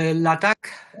Ladakh.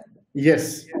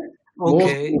 Yes, most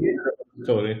Okay. incredible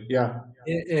story. Yeah.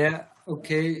 Yeah.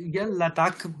 Okay. Yeah,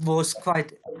 Ladakh was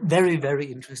quite very, very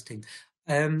interesting.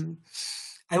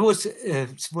 I was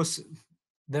it was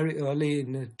very early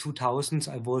in the 2000s.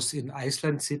 I was in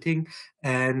Iceland sitting,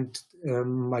 and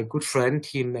my good friend,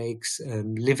 he makes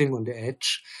living on the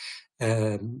edge,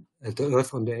 the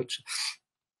earth on the edge,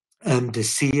 the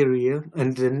Syria,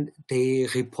 and then they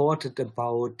reported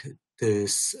about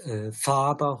this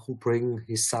father who bring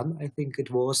his son, I think it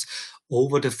was,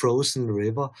 over the frozen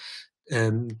river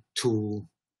um, to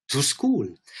to school.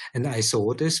 And I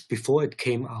saw this before it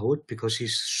came out, because he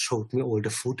showed me all the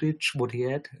footage what he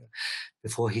had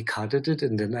before he cut it.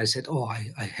 And then I said, oh,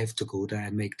 I have to go there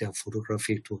and make their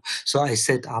photography too. So I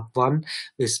set up one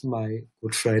with my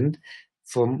good friend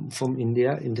from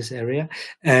India in this area,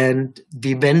 and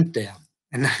we went there.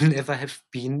 And I never have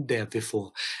been there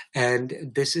before.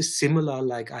 And this is similar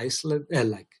like Iceland,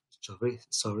 like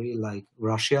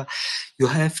Russia. You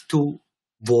have to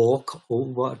walk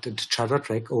over the charter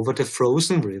track over the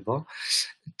frozen river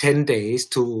 10 days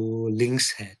to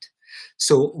Lynx Head.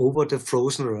 So over the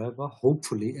frozen river,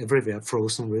 hopefully everywhere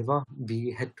frozen river,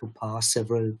 we had to pass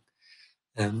several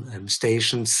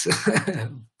stations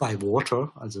by water,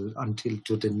 also until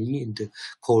to the knee in the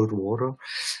cold water.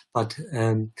 But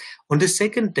on the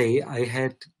second day, I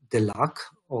had the luck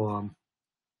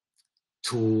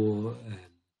to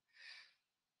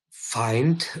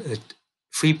find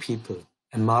 3 people: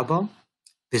 a mother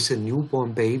with a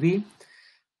newborn baby,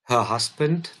 her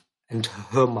husband, and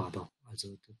her mother, also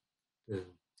the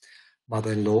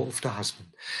mother-in-law of the husband.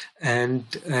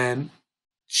 And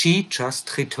she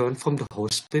just returned from the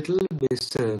hospital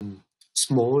with a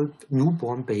small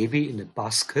newborn baby in a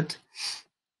basket,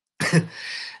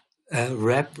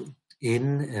 wrapped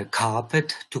in a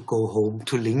carpet to go home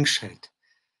to Lingshed.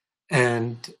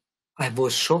 And I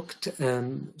was shocked.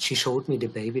 She showed me the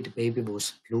baby. The baby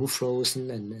was blue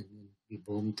frozen, and we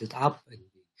warmed it up, and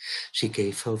she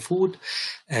gave her food.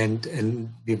 And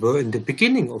we were in the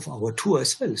beginning of our tour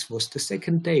as well. It was the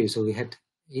second day, so we had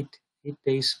eight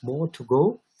days more to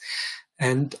go.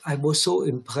 And I was so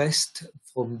impressed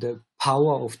from the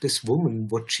power of this woman,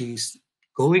 what she's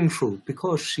going through,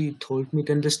 because she told me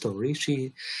then the story.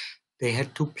 They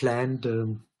had to plan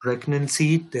the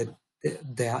pregnancy, that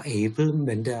they are able,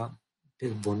 when they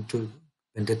want to,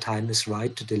 when the time is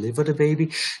right to deliver the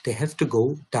baby, they have to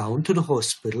go down to the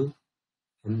hospital,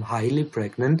 highly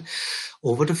pregnant,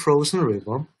 over the frozen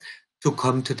river, to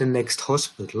come to the next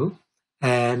hospital.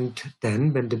 And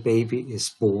then when the baby is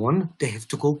born, they have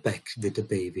to go back with the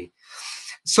baby.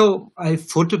 So I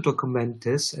photo document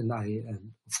this, and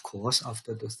of course,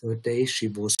 after the third day, she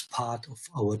was part of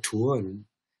our tour and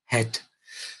had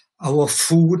our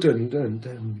food,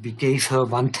 and we gave her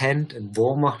one tent and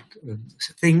warmer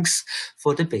things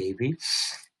for the baby,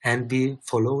 and we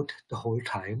followed the whole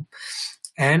time.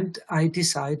 And I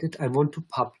decided I want to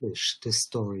publish this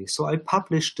story. So I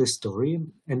published this story,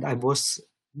 and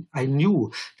I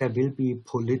knew there will be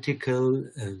political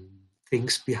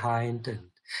things behind and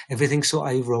everything. So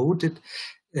I wrote it,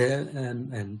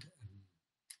 and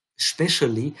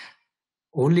especially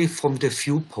only from the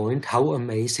viewpoint how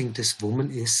amazing this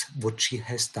woman is, what she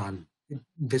has done,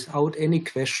 without any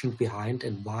question behind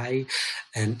and why,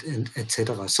 and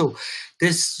etc. So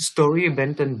this story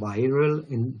went then viral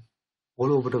in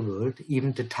all over the world.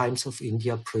 Even the Times of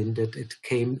India printed it.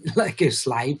 Came like a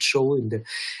slideshow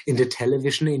in the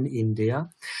television in India.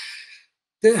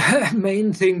 The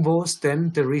main thing was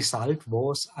then, the result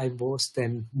was I was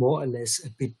then more or less a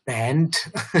bit banned.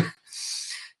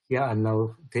 Here are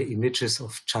now the images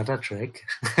of Chada Trek,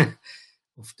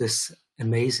 of this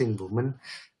amazing woman.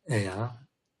 Yeah.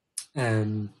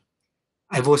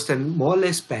 I was then more or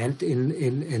less banned in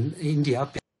India.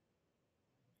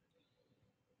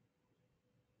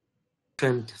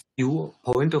 Different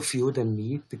point of view than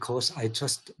me, because I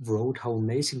just wrote how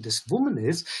amazing this woman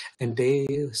is, and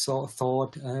they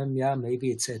thought, yeah, maybe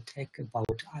it's an attack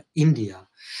about India.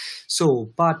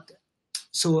 So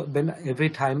when every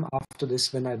time after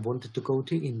this, when I wanted to go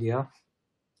to India,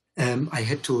 I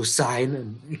had to sign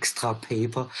an extra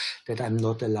paper that I'm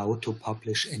not allowed to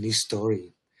publish any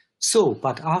story. So,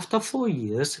 but after 4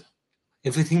 years,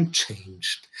 everything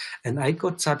changed. And I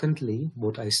got suddenly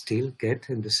what I still get,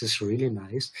 and this is really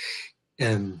nice,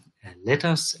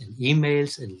 letters and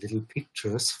emails and little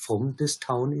pictures from this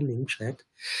town in Linkchat,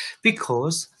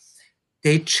 because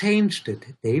they changed it.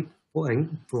 They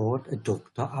brought a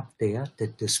doctor up there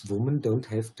that this woman don't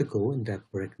have to go in their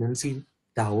pregnancy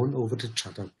down over the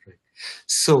Chadar Trek.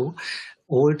 So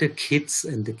all the kids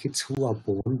and the kids who are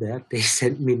born there, they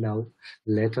send me now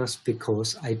letters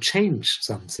because I changed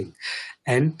something.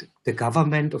 And the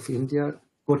government of India,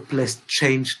 God bless,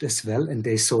 changed as well. And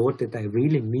they saw that I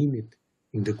really mean it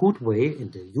in the good way,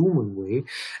 in the human way.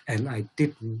 And I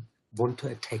didn't want to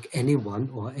attack anyone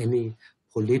or any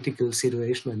political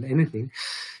situation and anything.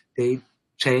 They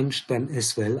changed then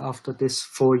as well after this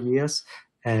 4 years.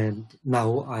 And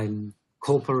now I'm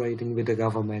cooperating with the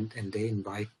government, and they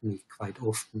invite me quite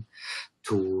often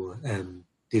to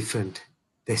different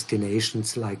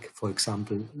destinations. Like, for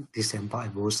example, December I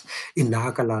was in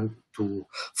Nagaland to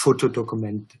photo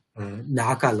document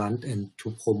Nagaland and to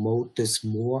promote this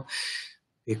more,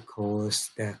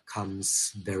 because there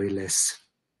comes very less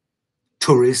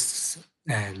tourists,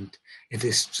 and it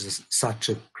is just such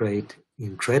a great,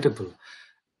 incredible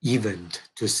event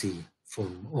to see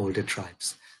from all the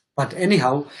tribes. But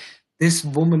anyhow, this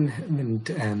woman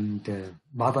and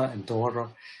mother and daughter,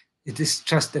 it is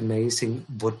just amazing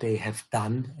what they have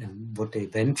done and what they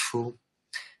went through.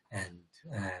 And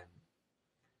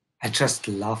I just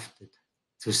loved it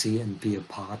to see and be a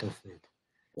part of it.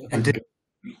 And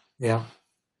yeah.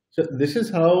 So this is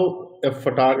how a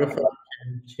photographer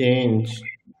can change,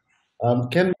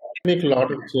 can make a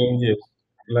lot of changes.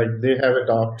 Like they have a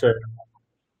doctor,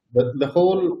 the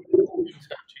whole things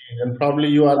have changed, and probably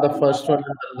you are the first one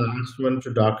and the last one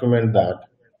to document that.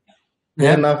 They are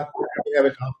Yeah, now they have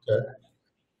a doctor.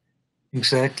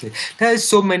 exactly. There are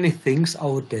so many things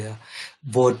out there.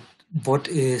 What what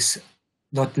is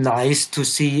not nice to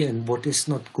see and what is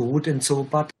not good and so.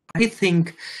 But I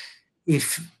think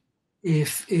if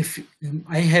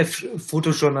I have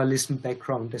photojournalism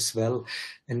background as well,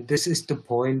 and this is the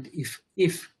point.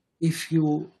 If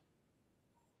you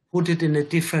put it in a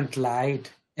different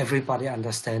light, everybody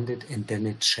understand it, and then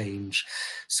it change.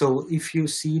 So if you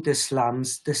see the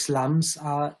slums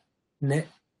are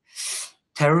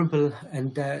terrible,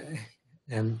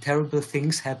 and terrible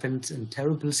things happen and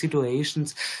terrible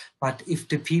situations. But if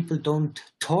the people don't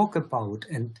talk about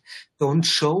and don't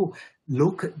show,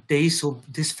 look,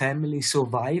 this family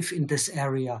survive in this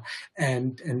area,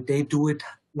 and they do it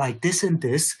like this and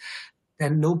this,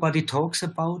 then nobody talks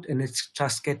about, and it's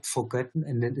just get forgotten,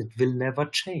 and then it will never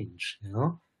change.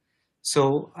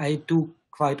 So I do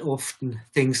quite often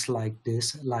things like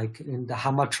this, like in the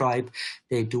Hammer tribe,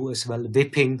 they do as well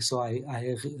whipping. So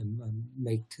I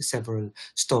make several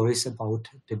stories about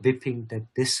the whipping, that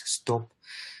this stop,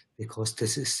 because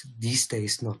this is these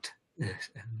days not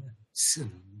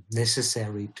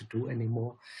necessary to do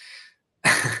anymore,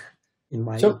 in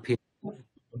my So, opinion.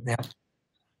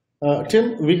 Yeah.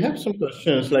 Tim, we have some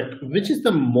questions. Like, which is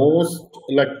the most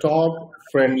like top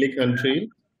friendly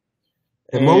country,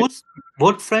 The and most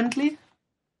what friendly?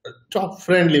 top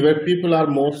friendly, where people are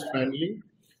most friendly,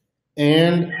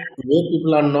 and where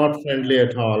people are not friendly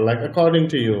at all. Like according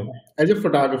to you, as a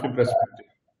photography perspective.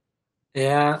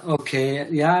 Yeah, okay.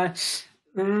 Yeah.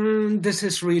 This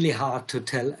is really hard to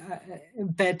tell.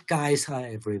 Bad guys are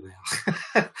everywhere.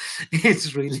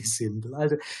 It's really simple.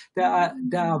 There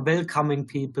are welcoming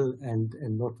people and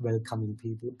not welcoming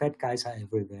people. Bad guys are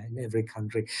everywhere in every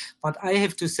country. But I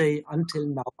have to say, until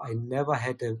now, I never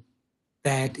had a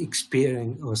bad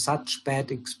experience or such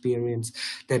bad experience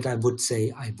that I would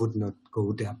say I would not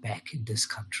go there back in this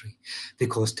country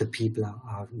because the people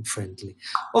aren't friendly.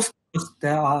 Of course,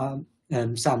 there are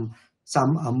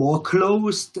some are more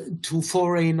closed to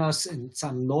foreigners and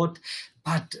some not,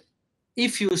 but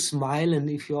if you smile and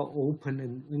if you're open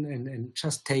and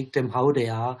just take them how they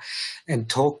are and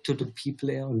talk to the people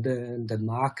on the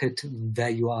market where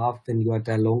you are when you are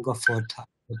there longer for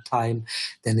a time,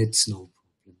 then it's no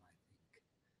problem.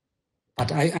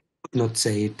 But I would not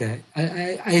say that.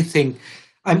 I think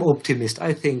I'm optimist.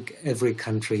 I think every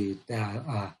country there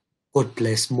are, God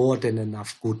bless, more than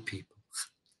enough good people.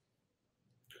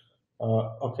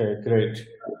 Okay, great.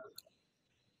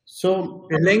 So,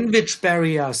 The language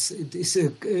barriers, it is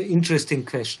an interesting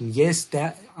question. Yes,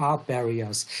 there are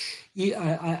barriers.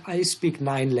 I speak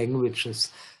 9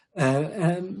 languages,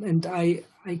 and I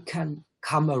can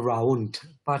come around.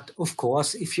 But of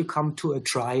course, if you come to a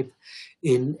tribe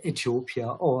in Ethiopia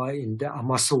or in the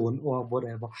Amazon or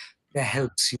whatever, that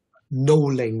helps you no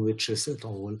languages at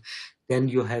all. Then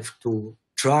you have to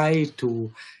try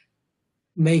to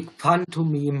make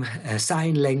pantomime,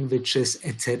 sign languages,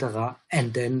 etc.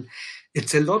 And then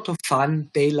it's a lot of fun.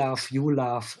 They laugh, you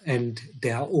laugh, and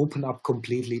they are open up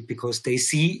completely because they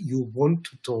see you want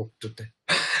to talk to them.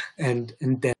 And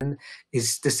then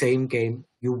it's the same game.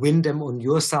 You win them on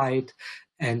your side,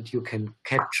 and you can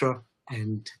capture,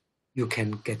 and you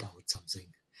can get out something.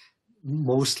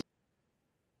 Mostly.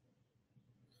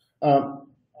 um,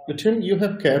 Tim, you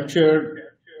have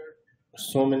captured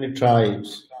so many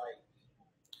tribes.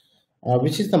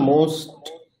 Which is the most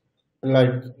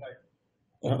like?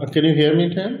 Can you hear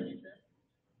me, Tim?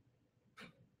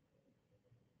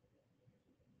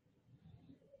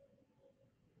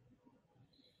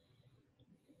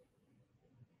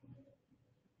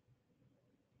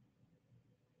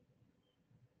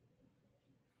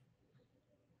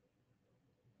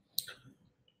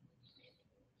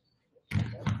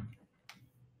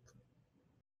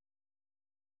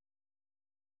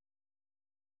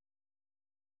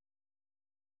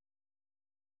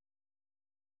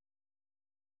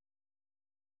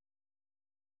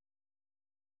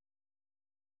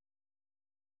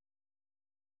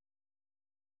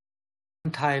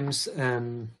 Sometimes,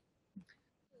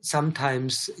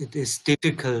 sometimes it is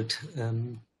difficult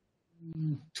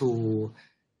to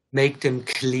make them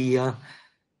clear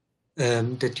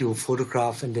that you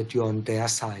photograph and that you're on their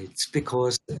sides.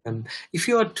 Because if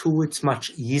you are two, it's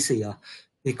much easier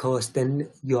because then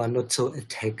you are not so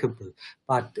attackable.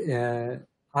 But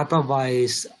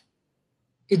otherwise,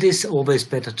 it is always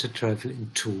better to travel in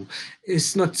two.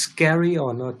 It's not scary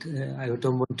or not. I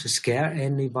don't want to scare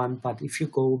anyone, but if you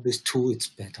go with two, it's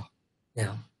better.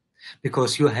 Yeah,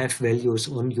 because you have values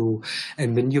on you.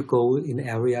 And when you go in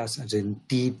areas as in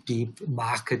deep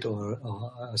market or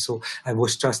so, I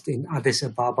was just in Addis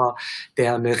Ababa,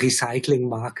 there on a recycling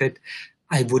market.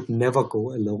 I would never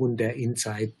go alone there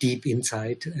inside, deep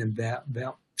inside, and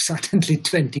where suddenly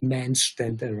 20 men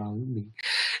stand around me.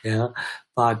 Yeah,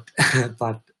 but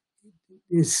but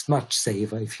it's much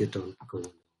safer if you don't go.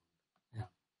 Yeah.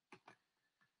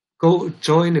 Go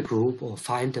join a group or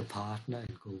find a partner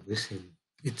and go with him.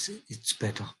 It's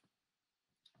better.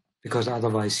 Because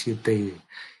otherwise they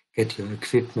get your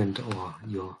equipment or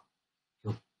your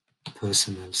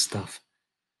personal stuff.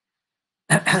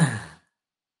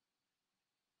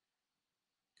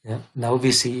 Yeah. Now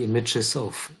we see images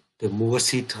of the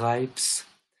Mursi tribes.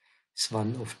 It's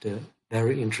one of the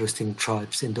very interesting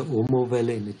tribes in the Omo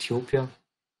Valley in Ethiopia.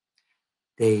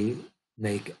 They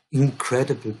make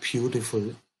incredible,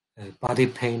 beautiful body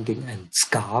painting and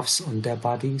scarves on their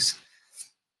bodies.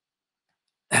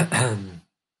 And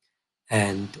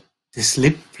the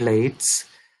slip plates,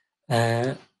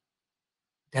 they're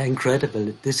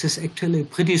incredible. This is actually a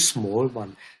pretty small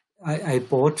one. I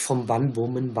bought from one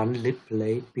woman one lip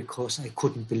plate because I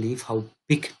couldn't believe how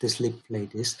big this lip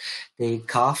plate is. They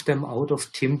carved them out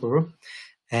of timber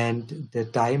and the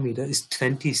diameter is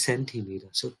 20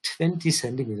 centimeters. So 20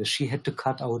 centimeters. She had to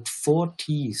cut out 4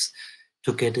 teeth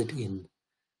to get it in.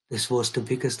 This was the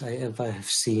biggest I ever have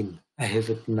seen. I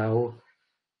have it now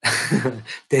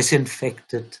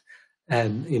disinfected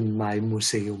in my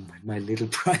museum, my little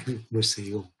private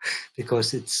museum,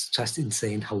 because it's just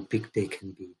insane how big they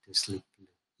can be, these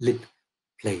lip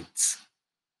plates.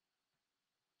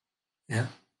 Yeah.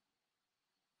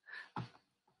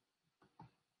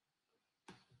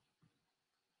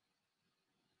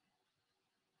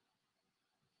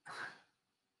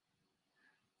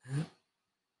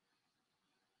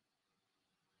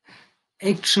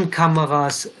 Action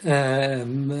cameras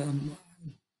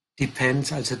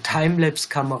depends, also time-lapse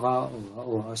camera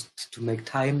or to make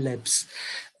time-lapse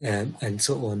and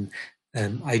so on.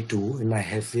 I do, and I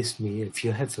have with me, if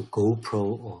you have a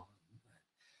GoPro or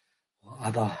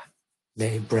other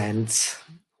brands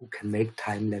who can make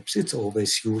time-lapse, it's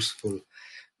always useful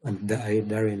and very,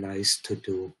 very nice to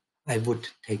do. I would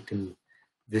take them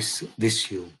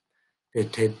with you.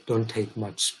 They don't take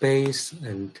much space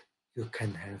and you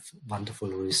can have wonderful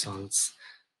results.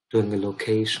 During a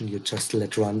location, you just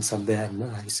let run somewhere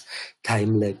nice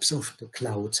time lapse of the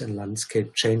clouds and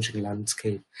landscape, changing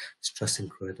landscape. It's just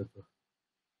incredible.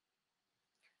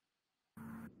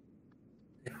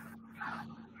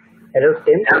 Hello,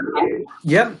 Tim.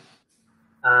 Yeah.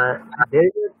 There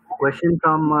is a question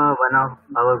from one of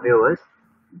our viewers.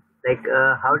 Like,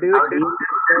 how do you deal with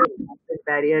the language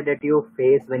barrier that you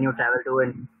face when you travel to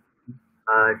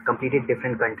a completely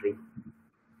different country?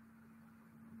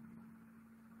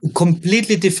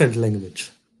 Completely different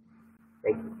language.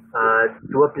 Like,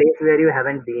 to a place where you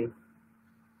haven't been.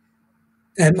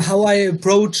 How I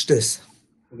approach this.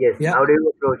 Yes. Yeah. How do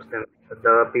you approach them,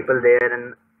 the people there,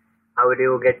 and how do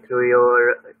you get through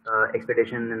your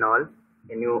expedition and all?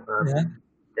 Can you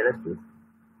tell us, please?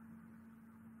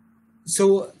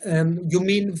 So you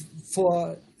mean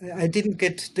for, I didn't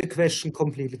get the question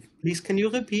completely. Please, can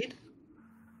you repeat?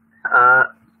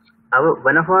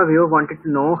 One of our viewers wanted to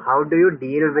know, how do you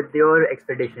deal with your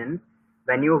expedition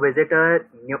when you visit a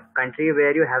new country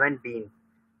where you haven't been?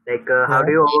 Like, how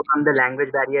do you overcome the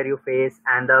language barrier you face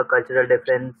and the cultural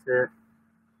difference?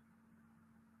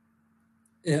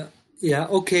 Yeah,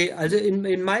 okay. Also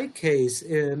in my case,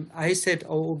 I set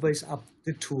always up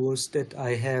the tours that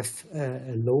I have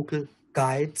local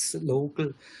guides,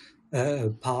 local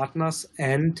partners,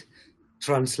 and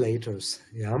translators.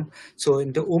 Yeah. So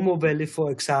in the Omo Valley,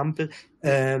 for example,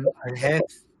 I have,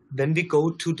 when we go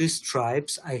to these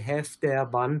tribes, I have there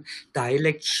one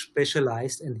dialect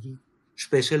specialized and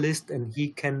he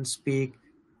can speak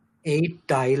 8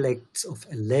 dialects of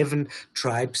 11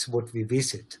 tribes what we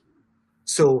visit.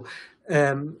 So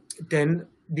then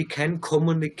we can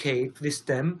communicate with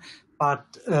them, but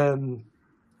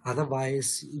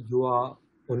otherwise you are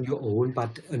on your own.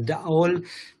 But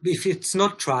if it's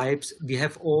not tribes, we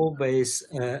have always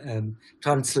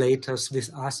translators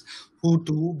with us who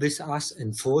do with us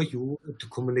and for you the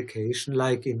communication.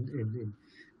 Like in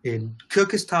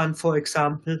Kyrgyzstan, for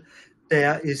example,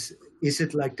 there is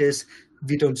it like this: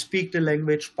 we don't speak the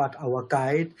language, but our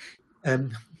guide.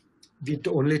 We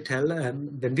only tell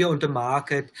when we're on the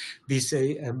market, we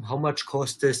say how much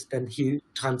cost this, then he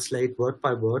translate word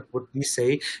by word what we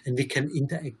say, and we can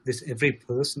interact with every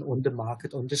person on the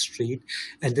market, on the street,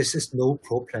 and this is no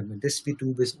problem. And this we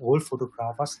do with all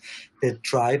photographers. The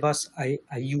drivers, I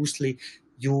usually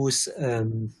use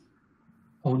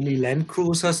only Land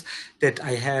Cruisers, that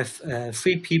I have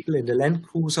 3 people in the Land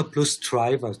Cruiser plus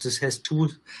drivers. This has two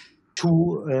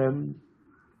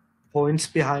points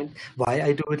behind why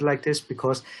I do it like this,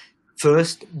 because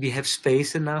first we have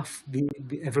space enough,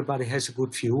 everybody has a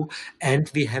good view, and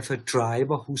we have a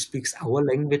driver who speaks our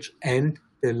language and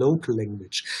the local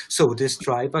language. So this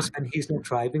driver, when he's not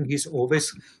driving, he's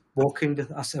always walking with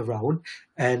us around,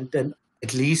 and then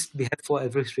at least we have for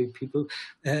every 3 people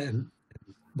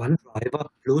one driver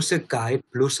plus a guide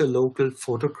plus a local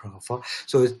photographer.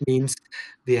 So it means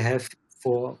we have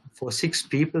for 6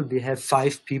 people, we have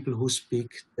 5 people who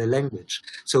speak the language.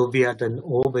 So we are then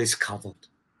always covered.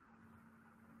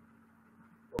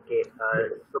 Okay.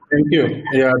 Thank you.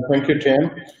 Yeah, thank you,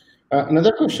 Tim.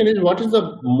 Another question is, what is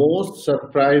the most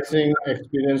surprising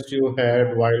experience you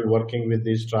had while working with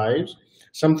these tribes?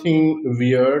 Something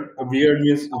weird. Weird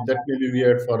means that may be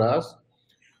weird for us.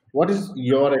 What is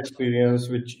your experience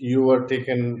which you were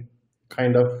taken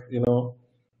kind of,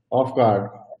 off guard?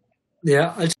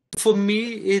 Yeah, also for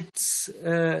me, it's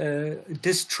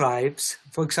these tribes.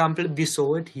 For example, we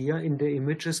saw it here in the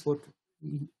images what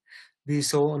we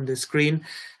saw on the screen.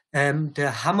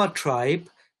 The Hammer tribe,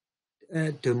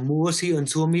 the Mursi and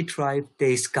Surmi tribe,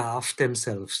 they scarf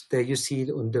themselves. There you see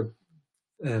it on the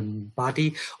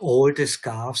body, all the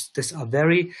scarves. These are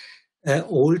very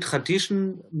old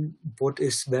tradition, what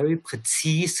is very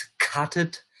precise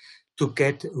cutted to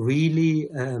get really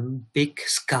big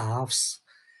scarves.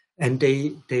 and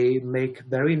they make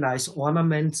very nice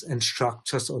ornaments and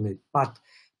structures on it. But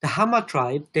the Hammer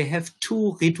tribe, they have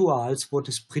two rituals, what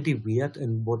is pretty weird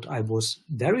and what I was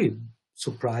very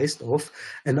surprised of,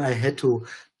 and I had to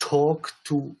talk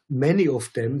to many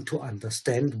of them to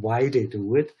understand why they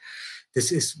do it.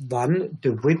 This is one,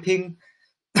 the whipping.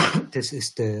 This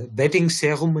is the wedding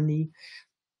ceremony.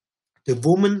 The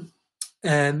woman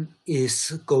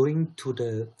is going to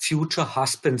the future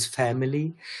husband's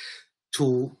family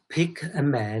to pick a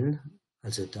man,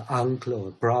 also the uncle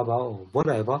or brother or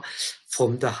whatever,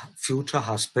 from the future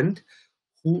husband,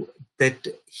 that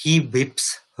he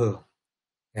whips her.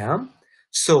 Yeah.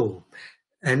 So,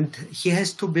 and he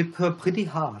has to whip her pretty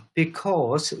hard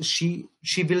because she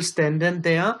will stand in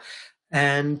there,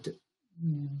 and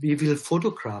we will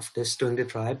photograph this during the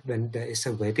tribe when there is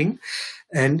a wedding,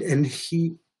 and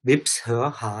he whips her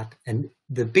hard. And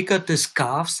the bigger the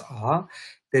scarves are,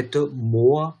 that the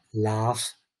more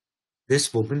love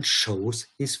this woman shows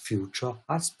his future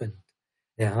husband.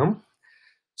 Yeah.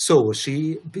 So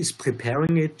she is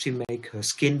preparing it. She make her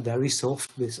skin very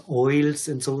soft with oils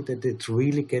and so that it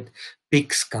really get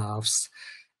big scarves.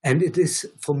 And it is,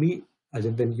 for me,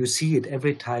 when you see it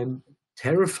every time,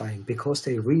 terrifying because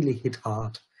they really hit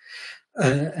hard.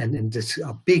 And these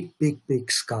are big, big,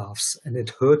 big scarves, and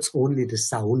it hurts only the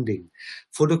sounding.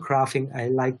 Photographing, I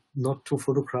like not to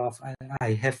photograph.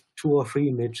 I have 2 or 3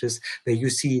 images where you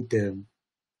see the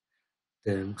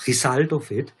result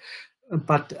of it.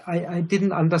 But I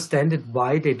didn't understand it,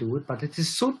 why they do it, but it is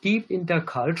so deep in their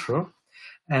culture,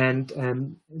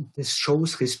 and this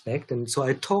shows respect. And so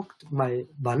I talked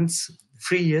once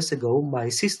 3 years ago, my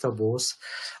sister was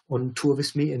on tour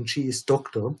with me, and she is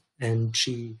doctor, and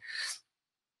she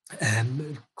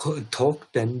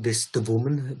talked then with the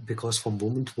woman, because from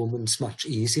woman to woman it's much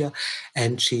easier,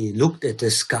 and she looked at the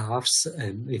scarves,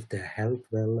 if they held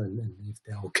well and if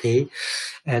they're okay,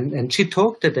 and she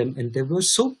talked to them, and they were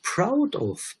so proud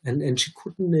of, and she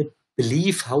couldn't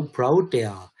believe how proud they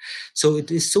are. So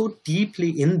it is so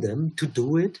deeply in them to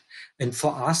do it, and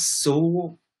for us,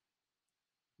 so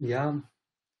yeah,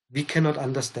 we cannot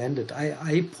understand it.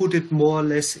 I put it more or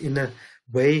less in a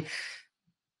way.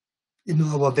 In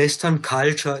our Western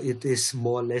culture, it is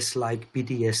more or less like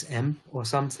BDSM or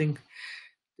something.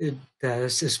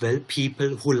 There's as well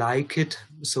people who like it,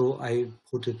 so I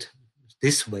put it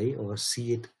this way or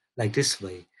see it like this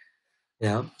way.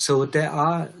 Yeah. So there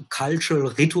are cultural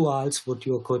rituals what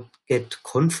you could get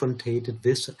confronted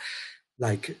with,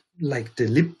 like the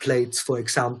lip plates, for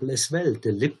example, as well.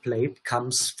 The lip plate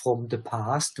comes from the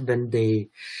past when they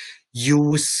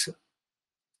use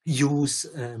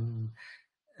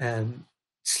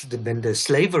when the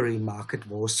slavery market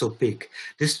was so big,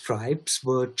 these tribes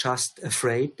were just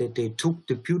afraid that they took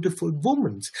the beautiful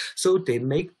women. So they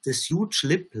make these huge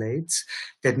lip plates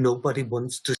that nobody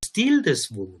wants to steal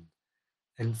this woman.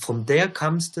 And from there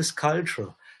comes this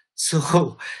culture.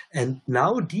 So, and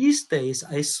now these days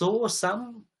I saw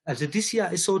this year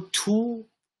I saw 2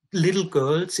 little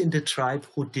girls in the tribe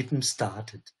who didn't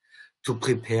start it to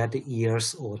prepare the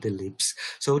ears or the lips.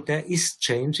 So there is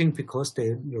changing because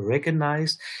they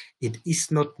recognize it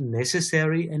is not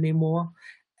necessary anymore,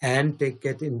 and they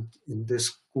get in the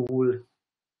school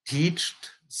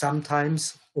taught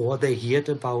sometimes, or they hear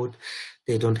about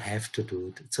they don't have to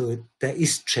do it. So there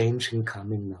is changing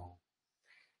coming now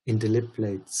in the lip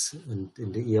plates and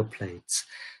in the ear plates.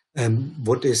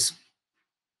 What is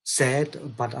sad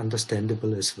but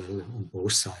understandable as well on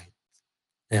both sides.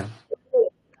 Yeah,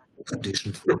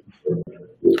 tradition.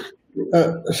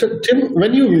 So, Tim,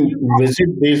 when you visit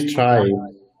these tribes,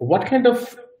 what kind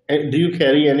of do you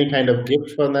carry any kind of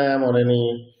gift for them or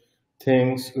any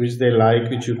things which they like,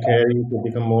 which you carry to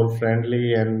become more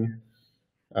friendly? And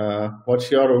how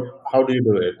do you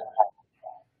do it?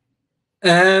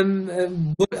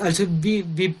 But also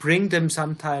we bring them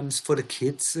sometimes for the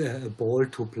kids a ball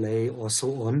to play or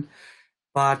so on,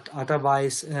 but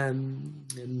otherwise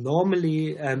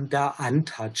normally they're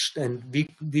untouched, and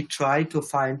we try to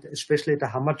find, especially the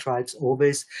Hammer tribes,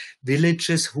 always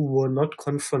villages who were not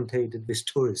confronted with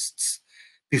tourists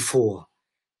before,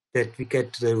 that we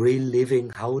get the real living,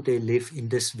 how they live in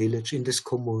this village, in this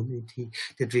community,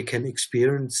 that we can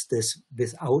experience this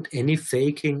without any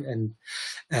faking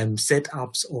and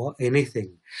setups or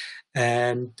anything.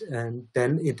 And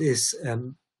then it is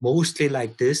mostly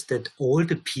like this, that all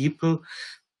the people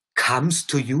comes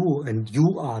to you and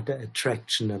you are the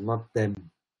attraction and not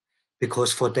them.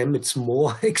 Because for them it's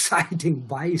more exciting.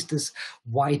 Why is this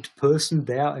white person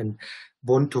there and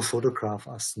want to photograph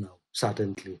us now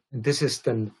suddenly? And this is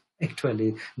then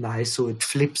actually nice. So it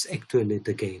flips actually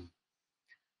the game.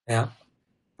 Yeah.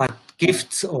 But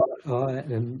gifts, or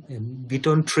we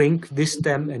don't drink with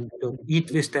them and we don't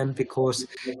eat with them because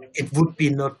it would be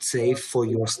not safe for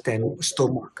your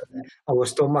stomach. Our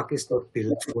stomach is not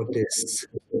built for this.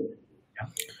 Yeah.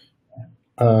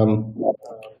 Um,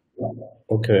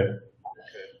 okay.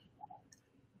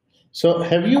 So,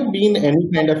 have you been any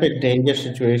kind of a danger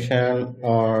situation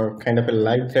or kind of a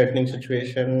life-threatening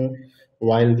situation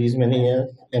while these many years?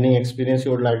 Any experience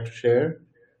you would like to share?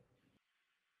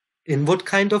 In what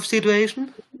kind of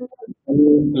situation?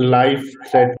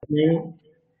 Life-threatening, uh,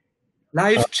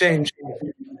 Life changing.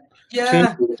 change,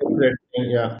 Yeah, threatening,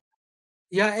 yeah.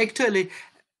 yeah. Actually,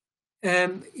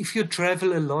 if you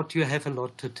travel a lot, you have a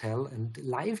lot to tell, and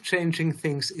life changing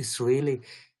things is really,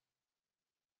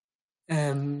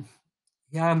 um,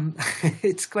 yeah,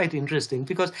 it's quite interesting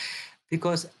because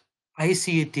I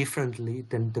see it differently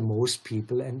than the most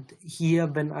people. And here,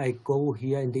 when I go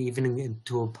here in the evening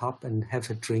into a pub and have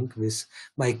a drink with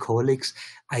my colleagues,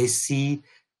 I see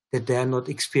that they're not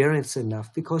experienced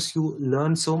enough because you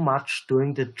learn so much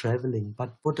during the traveling.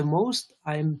 But what the most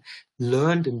I'm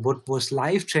learned and what was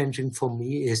life changing for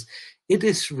me is it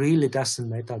is really doesn't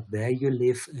matter where you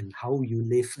live and how you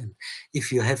live and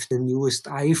if you have the newest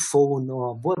iPhone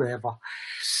or whatever.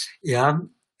 Yeah,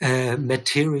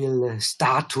 material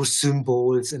status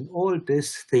symbols and all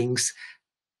these things.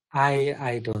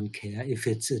 I don't care if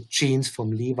it's a jeans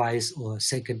from Levi's or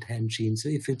secondhand jeans.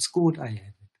 If it's good, I have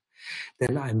it.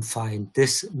 Then I'm fine.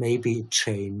 This maybe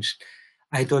changed.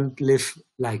 I don't live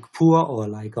like poor or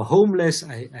like a homeless.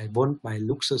 I want my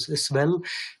luxus as well,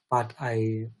 but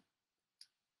I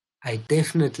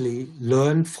definitely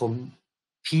learn from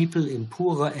people in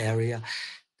poorer area.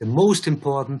 The most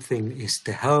important thing is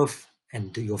the health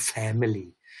and your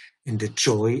family and the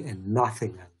joy and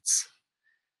nothing else.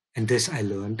 And this I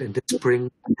learned, and this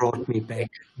brought me back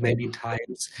many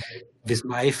times with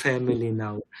my family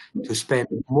now to spend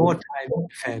more time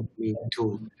with family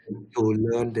to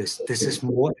learn this. This is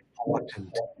more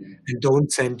important. And don't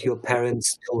send your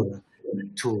parents to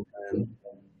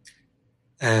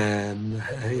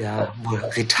yeah,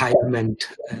 retirement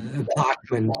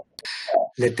apartment.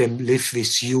 Let them live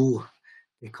with you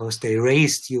because they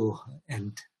raised you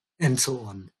and so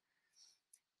on.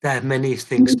 There are many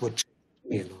things which change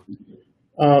me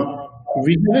a lot.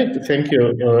 Thank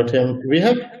you, Tim. We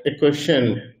have a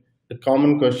question, a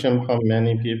common question from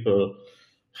many people.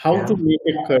 How Yeah, to make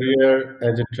a career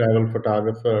as a travel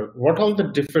photographer? What are the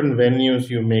different venues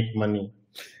you make money?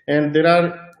 And there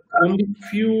are only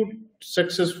few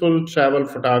successful travel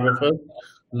photographers,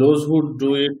 those who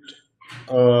do it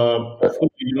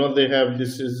fully, they have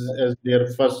this is as their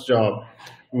first job,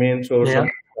 main source of yeah.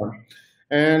 income.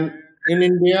 And in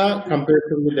India,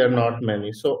 comparatively, there are not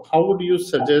many. So, how would you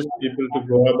suggest people to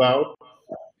go about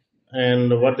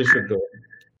and what they should do?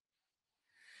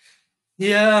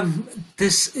 Yeah,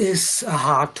 this is a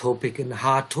hard topic and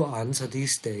hard to answer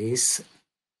these days.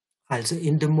 Also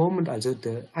in the moment, also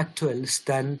the actual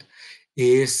stand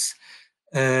is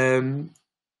um,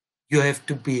 you have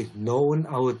to be known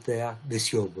out there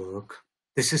with your work.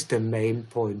 This is the main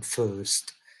point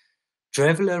first.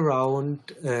 Travel around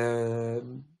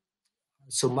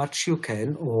so much you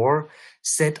can, or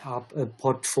set up a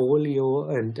portfolio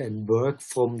and work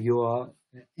from your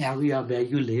area where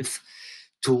you live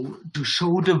to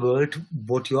show the world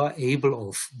what you are able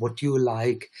of, what you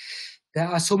like. There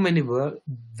are so many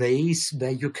ways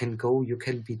where you can go. You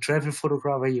can be travel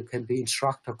photographer, you can be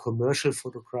instructor, commercial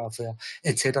photographer,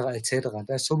 etc., etc.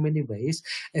 There's so many ways,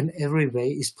 and every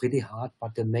way is pretty hard.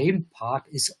 But the main part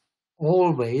is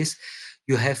always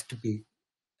you have to be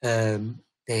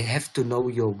they have to know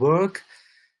your work.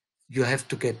 You have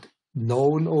to get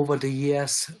known over the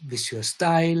years with your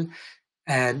style,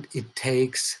 and it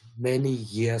takes many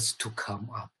years to come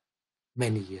up.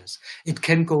 Many years. It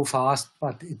can go fast,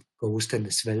 but it goes then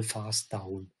as well fast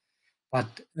down.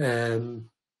 But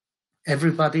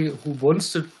everybody who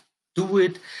wants to do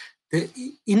it, the,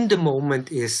 in the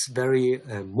moment is very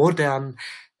modern.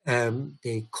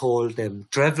 They call them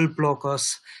travel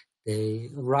bloggers. They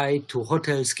write to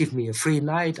hotels, give me a free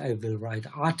night, I will write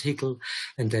an article,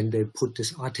 and then they put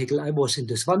this article. I was in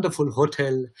this wonderful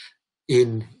hotel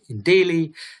in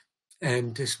Delhi,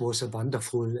 and this was a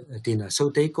wonderful dinner. So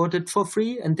they got it for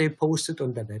free and they posted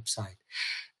on their website.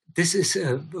 This is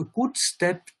a good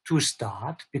step to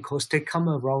start because they come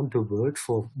around the world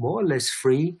for more or less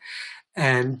free,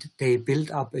 and they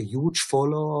build up a huge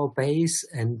follower base,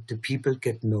 and the people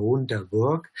get known their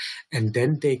work, and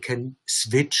then they can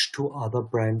switch to other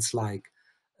brands like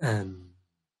um,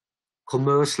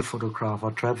 commercial photographer,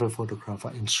 travel photographer,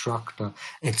 instructor,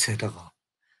 etc.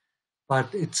 But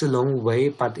it's a long way.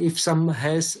 But if some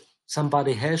has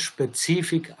somebody has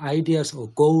specific ideas or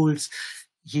goals,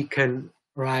 he can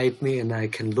write me and I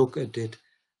can look at it,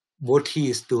 what he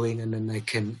is doing, and then I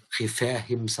can refer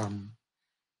him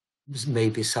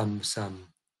maybe some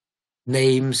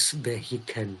names where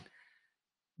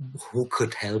who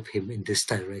could help him in this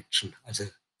direction, as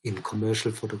in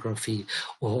commercial photography,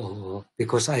 or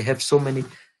because I have so many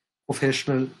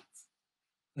professional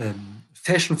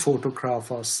fashion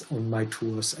photographers on my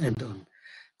tours and on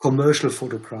commercial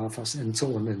photographers and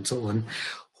so on,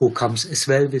 who comes as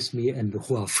well with me and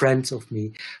who are friends of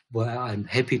me, where I'm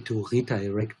happy to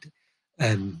redirect,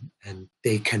 and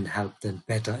they can help them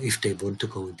better if they want to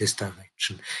go in this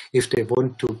direction. If they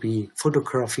want to be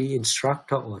photography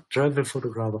instructor or travel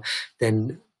photographer,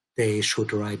 then they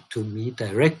should write to me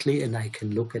directly and I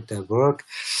can look at their work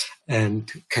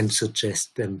and can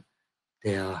suggest them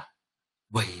their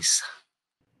ways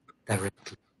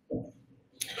directly.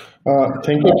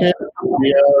 Thank you, Tim.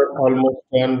 We are almost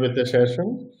done with the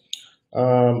session.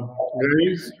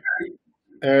 Guys,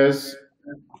 as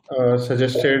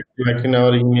suggested, like in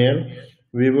our email,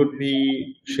 we would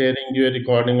be sharing you a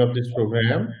recording of this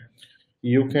program.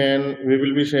 We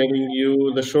will be sharing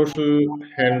you the social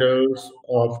handles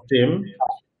of Tim.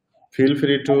 Feel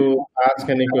free to ask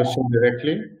any question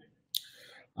directly.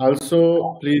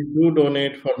 Also, please do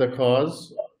donate for the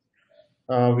cause.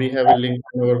 We have a link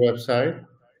on our website.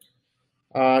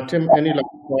 Tim, any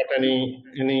last thought,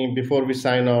 any before we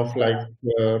sign off, like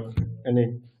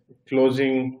any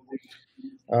closing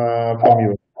from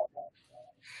you?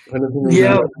 Anything you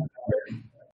Yeah, want?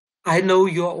 I know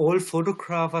you're all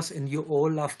photographers and you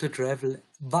all love to travel.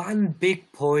 One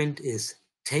big point is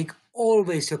take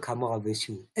always your camera with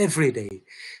you every day.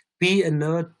 Be a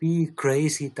nerd, be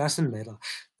crazy, doesn't matter.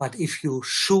 But if you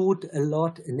shoot a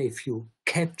lot and if you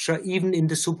capture, even in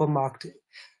the supermarket,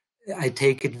 I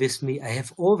take it with me. I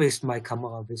have always my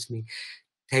camera with me.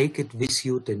 Take it with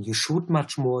you, then you shoot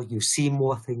much more, you see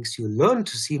more things, you learn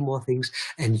to see more things,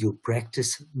 and you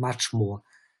practice much more.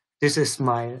 This is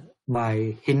my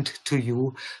hint to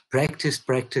you. Practice,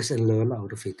 and learn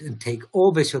out of it. And take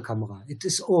always your camera. It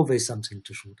is always something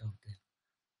to shoot out there.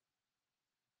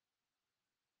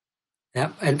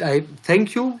 Yeah, and I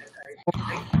thank you for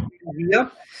being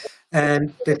here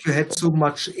and that you had so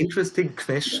much interesting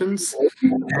questions.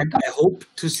 And I hope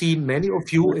to see many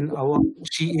of you in our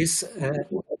GE's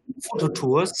photo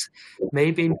tours,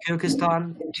 maybe in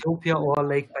Kyrgyzstan, Ethiopia, or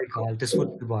Lake Baikal. This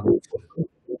would be wonderful.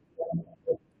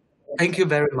 Thank you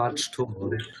very much to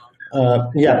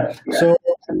all. Yeah. So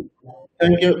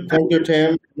thank you,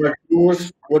 Tim. Your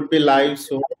tours would be live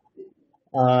soon.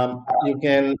 You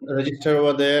can register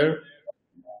over there.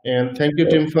 And thank you,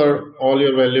 Tim, for all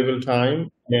your valuable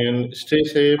time. And stay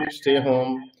safe, stay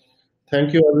home.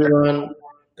 Thank you, everyone.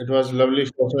 It was lovely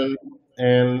session,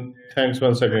 and thanks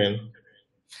once again.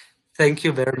 Thank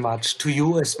you very much to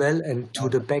you as well, and to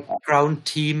the background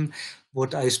team,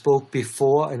 what I spoke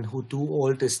before and who do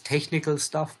all this technical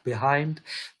stuff behind.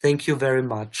 Thank you very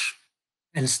much.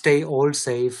 And stay all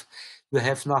safe. You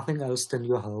have nothing else than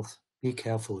your health. Be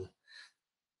careful.